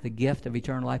have the gift of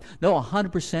eternal life. Know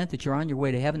 100% that you're on your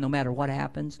way to heaven no matter what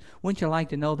happens. Wouldn't you like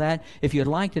to know that? If you'd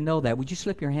like to know that, would you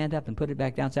slip your hand up and put it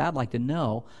back down and say, I'd like to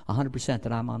know 100%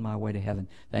 that I'm on my way to heaven.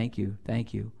 Thank you,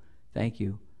 thank you, thank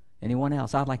you. Anyone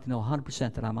else? I'd like to know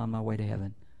 100% that I'm on my way to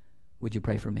heaven. Would you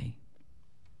pray for me?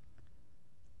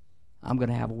 I'm going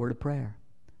to have a word of prayer.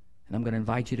 And I'm going to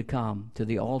invite you to come to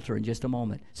the altar in just a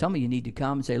moment. Some of you need to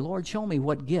come and say, Lord, show me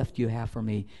what gift you have for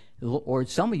me. Or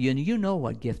some of you, and you know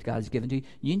what gift God has given to you.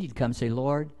 You need to come and say,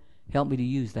 Lord, help me to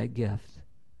use that gift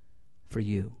for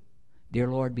you. Dear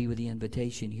Lord, be with the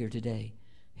invitation here today.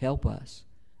 Help us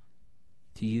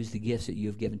to use the gifts that you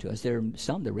have given to us. There are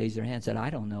some that raise their hand and said, I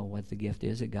don't know what the gift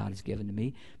is that God has given to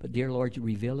me. But dear Lord, you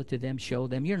reveal it to them, show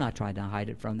them. You're not trying to hide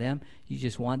it from them. You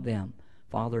just want them,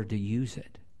 Father, to use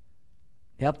it.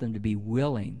 Help them to be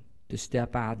willing to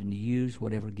step out and to use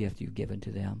whatever gift you've given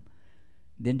to them.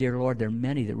 Then, dear Lord, there are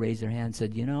many that raised their hand and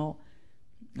said, you know,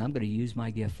 I'm going to use my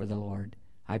gift for the Lord.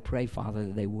 I pray, Father,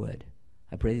 that they would.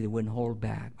 I pray that they wouldn't hold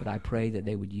back, but I pray that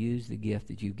they would use the gift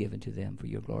that you've given to them for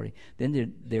your glory.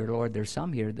 Then, dear Lord, there's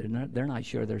some here that they're not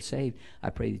sure they're saved.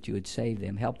 I pray that you would save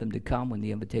them. Help them to come when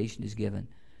the invitation is given.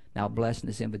 Now bless in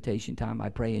this invitation time, I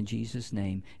pray in Jesus'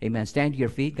 name. Amen. Stand to your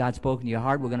feet. God's spoken to your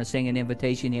heart. We're going to sing an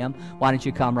invitation hymn. Why don't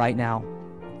you come right now?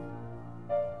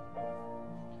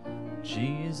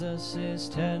 Jesus is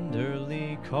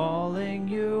tenderly calling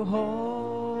you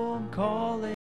home, calling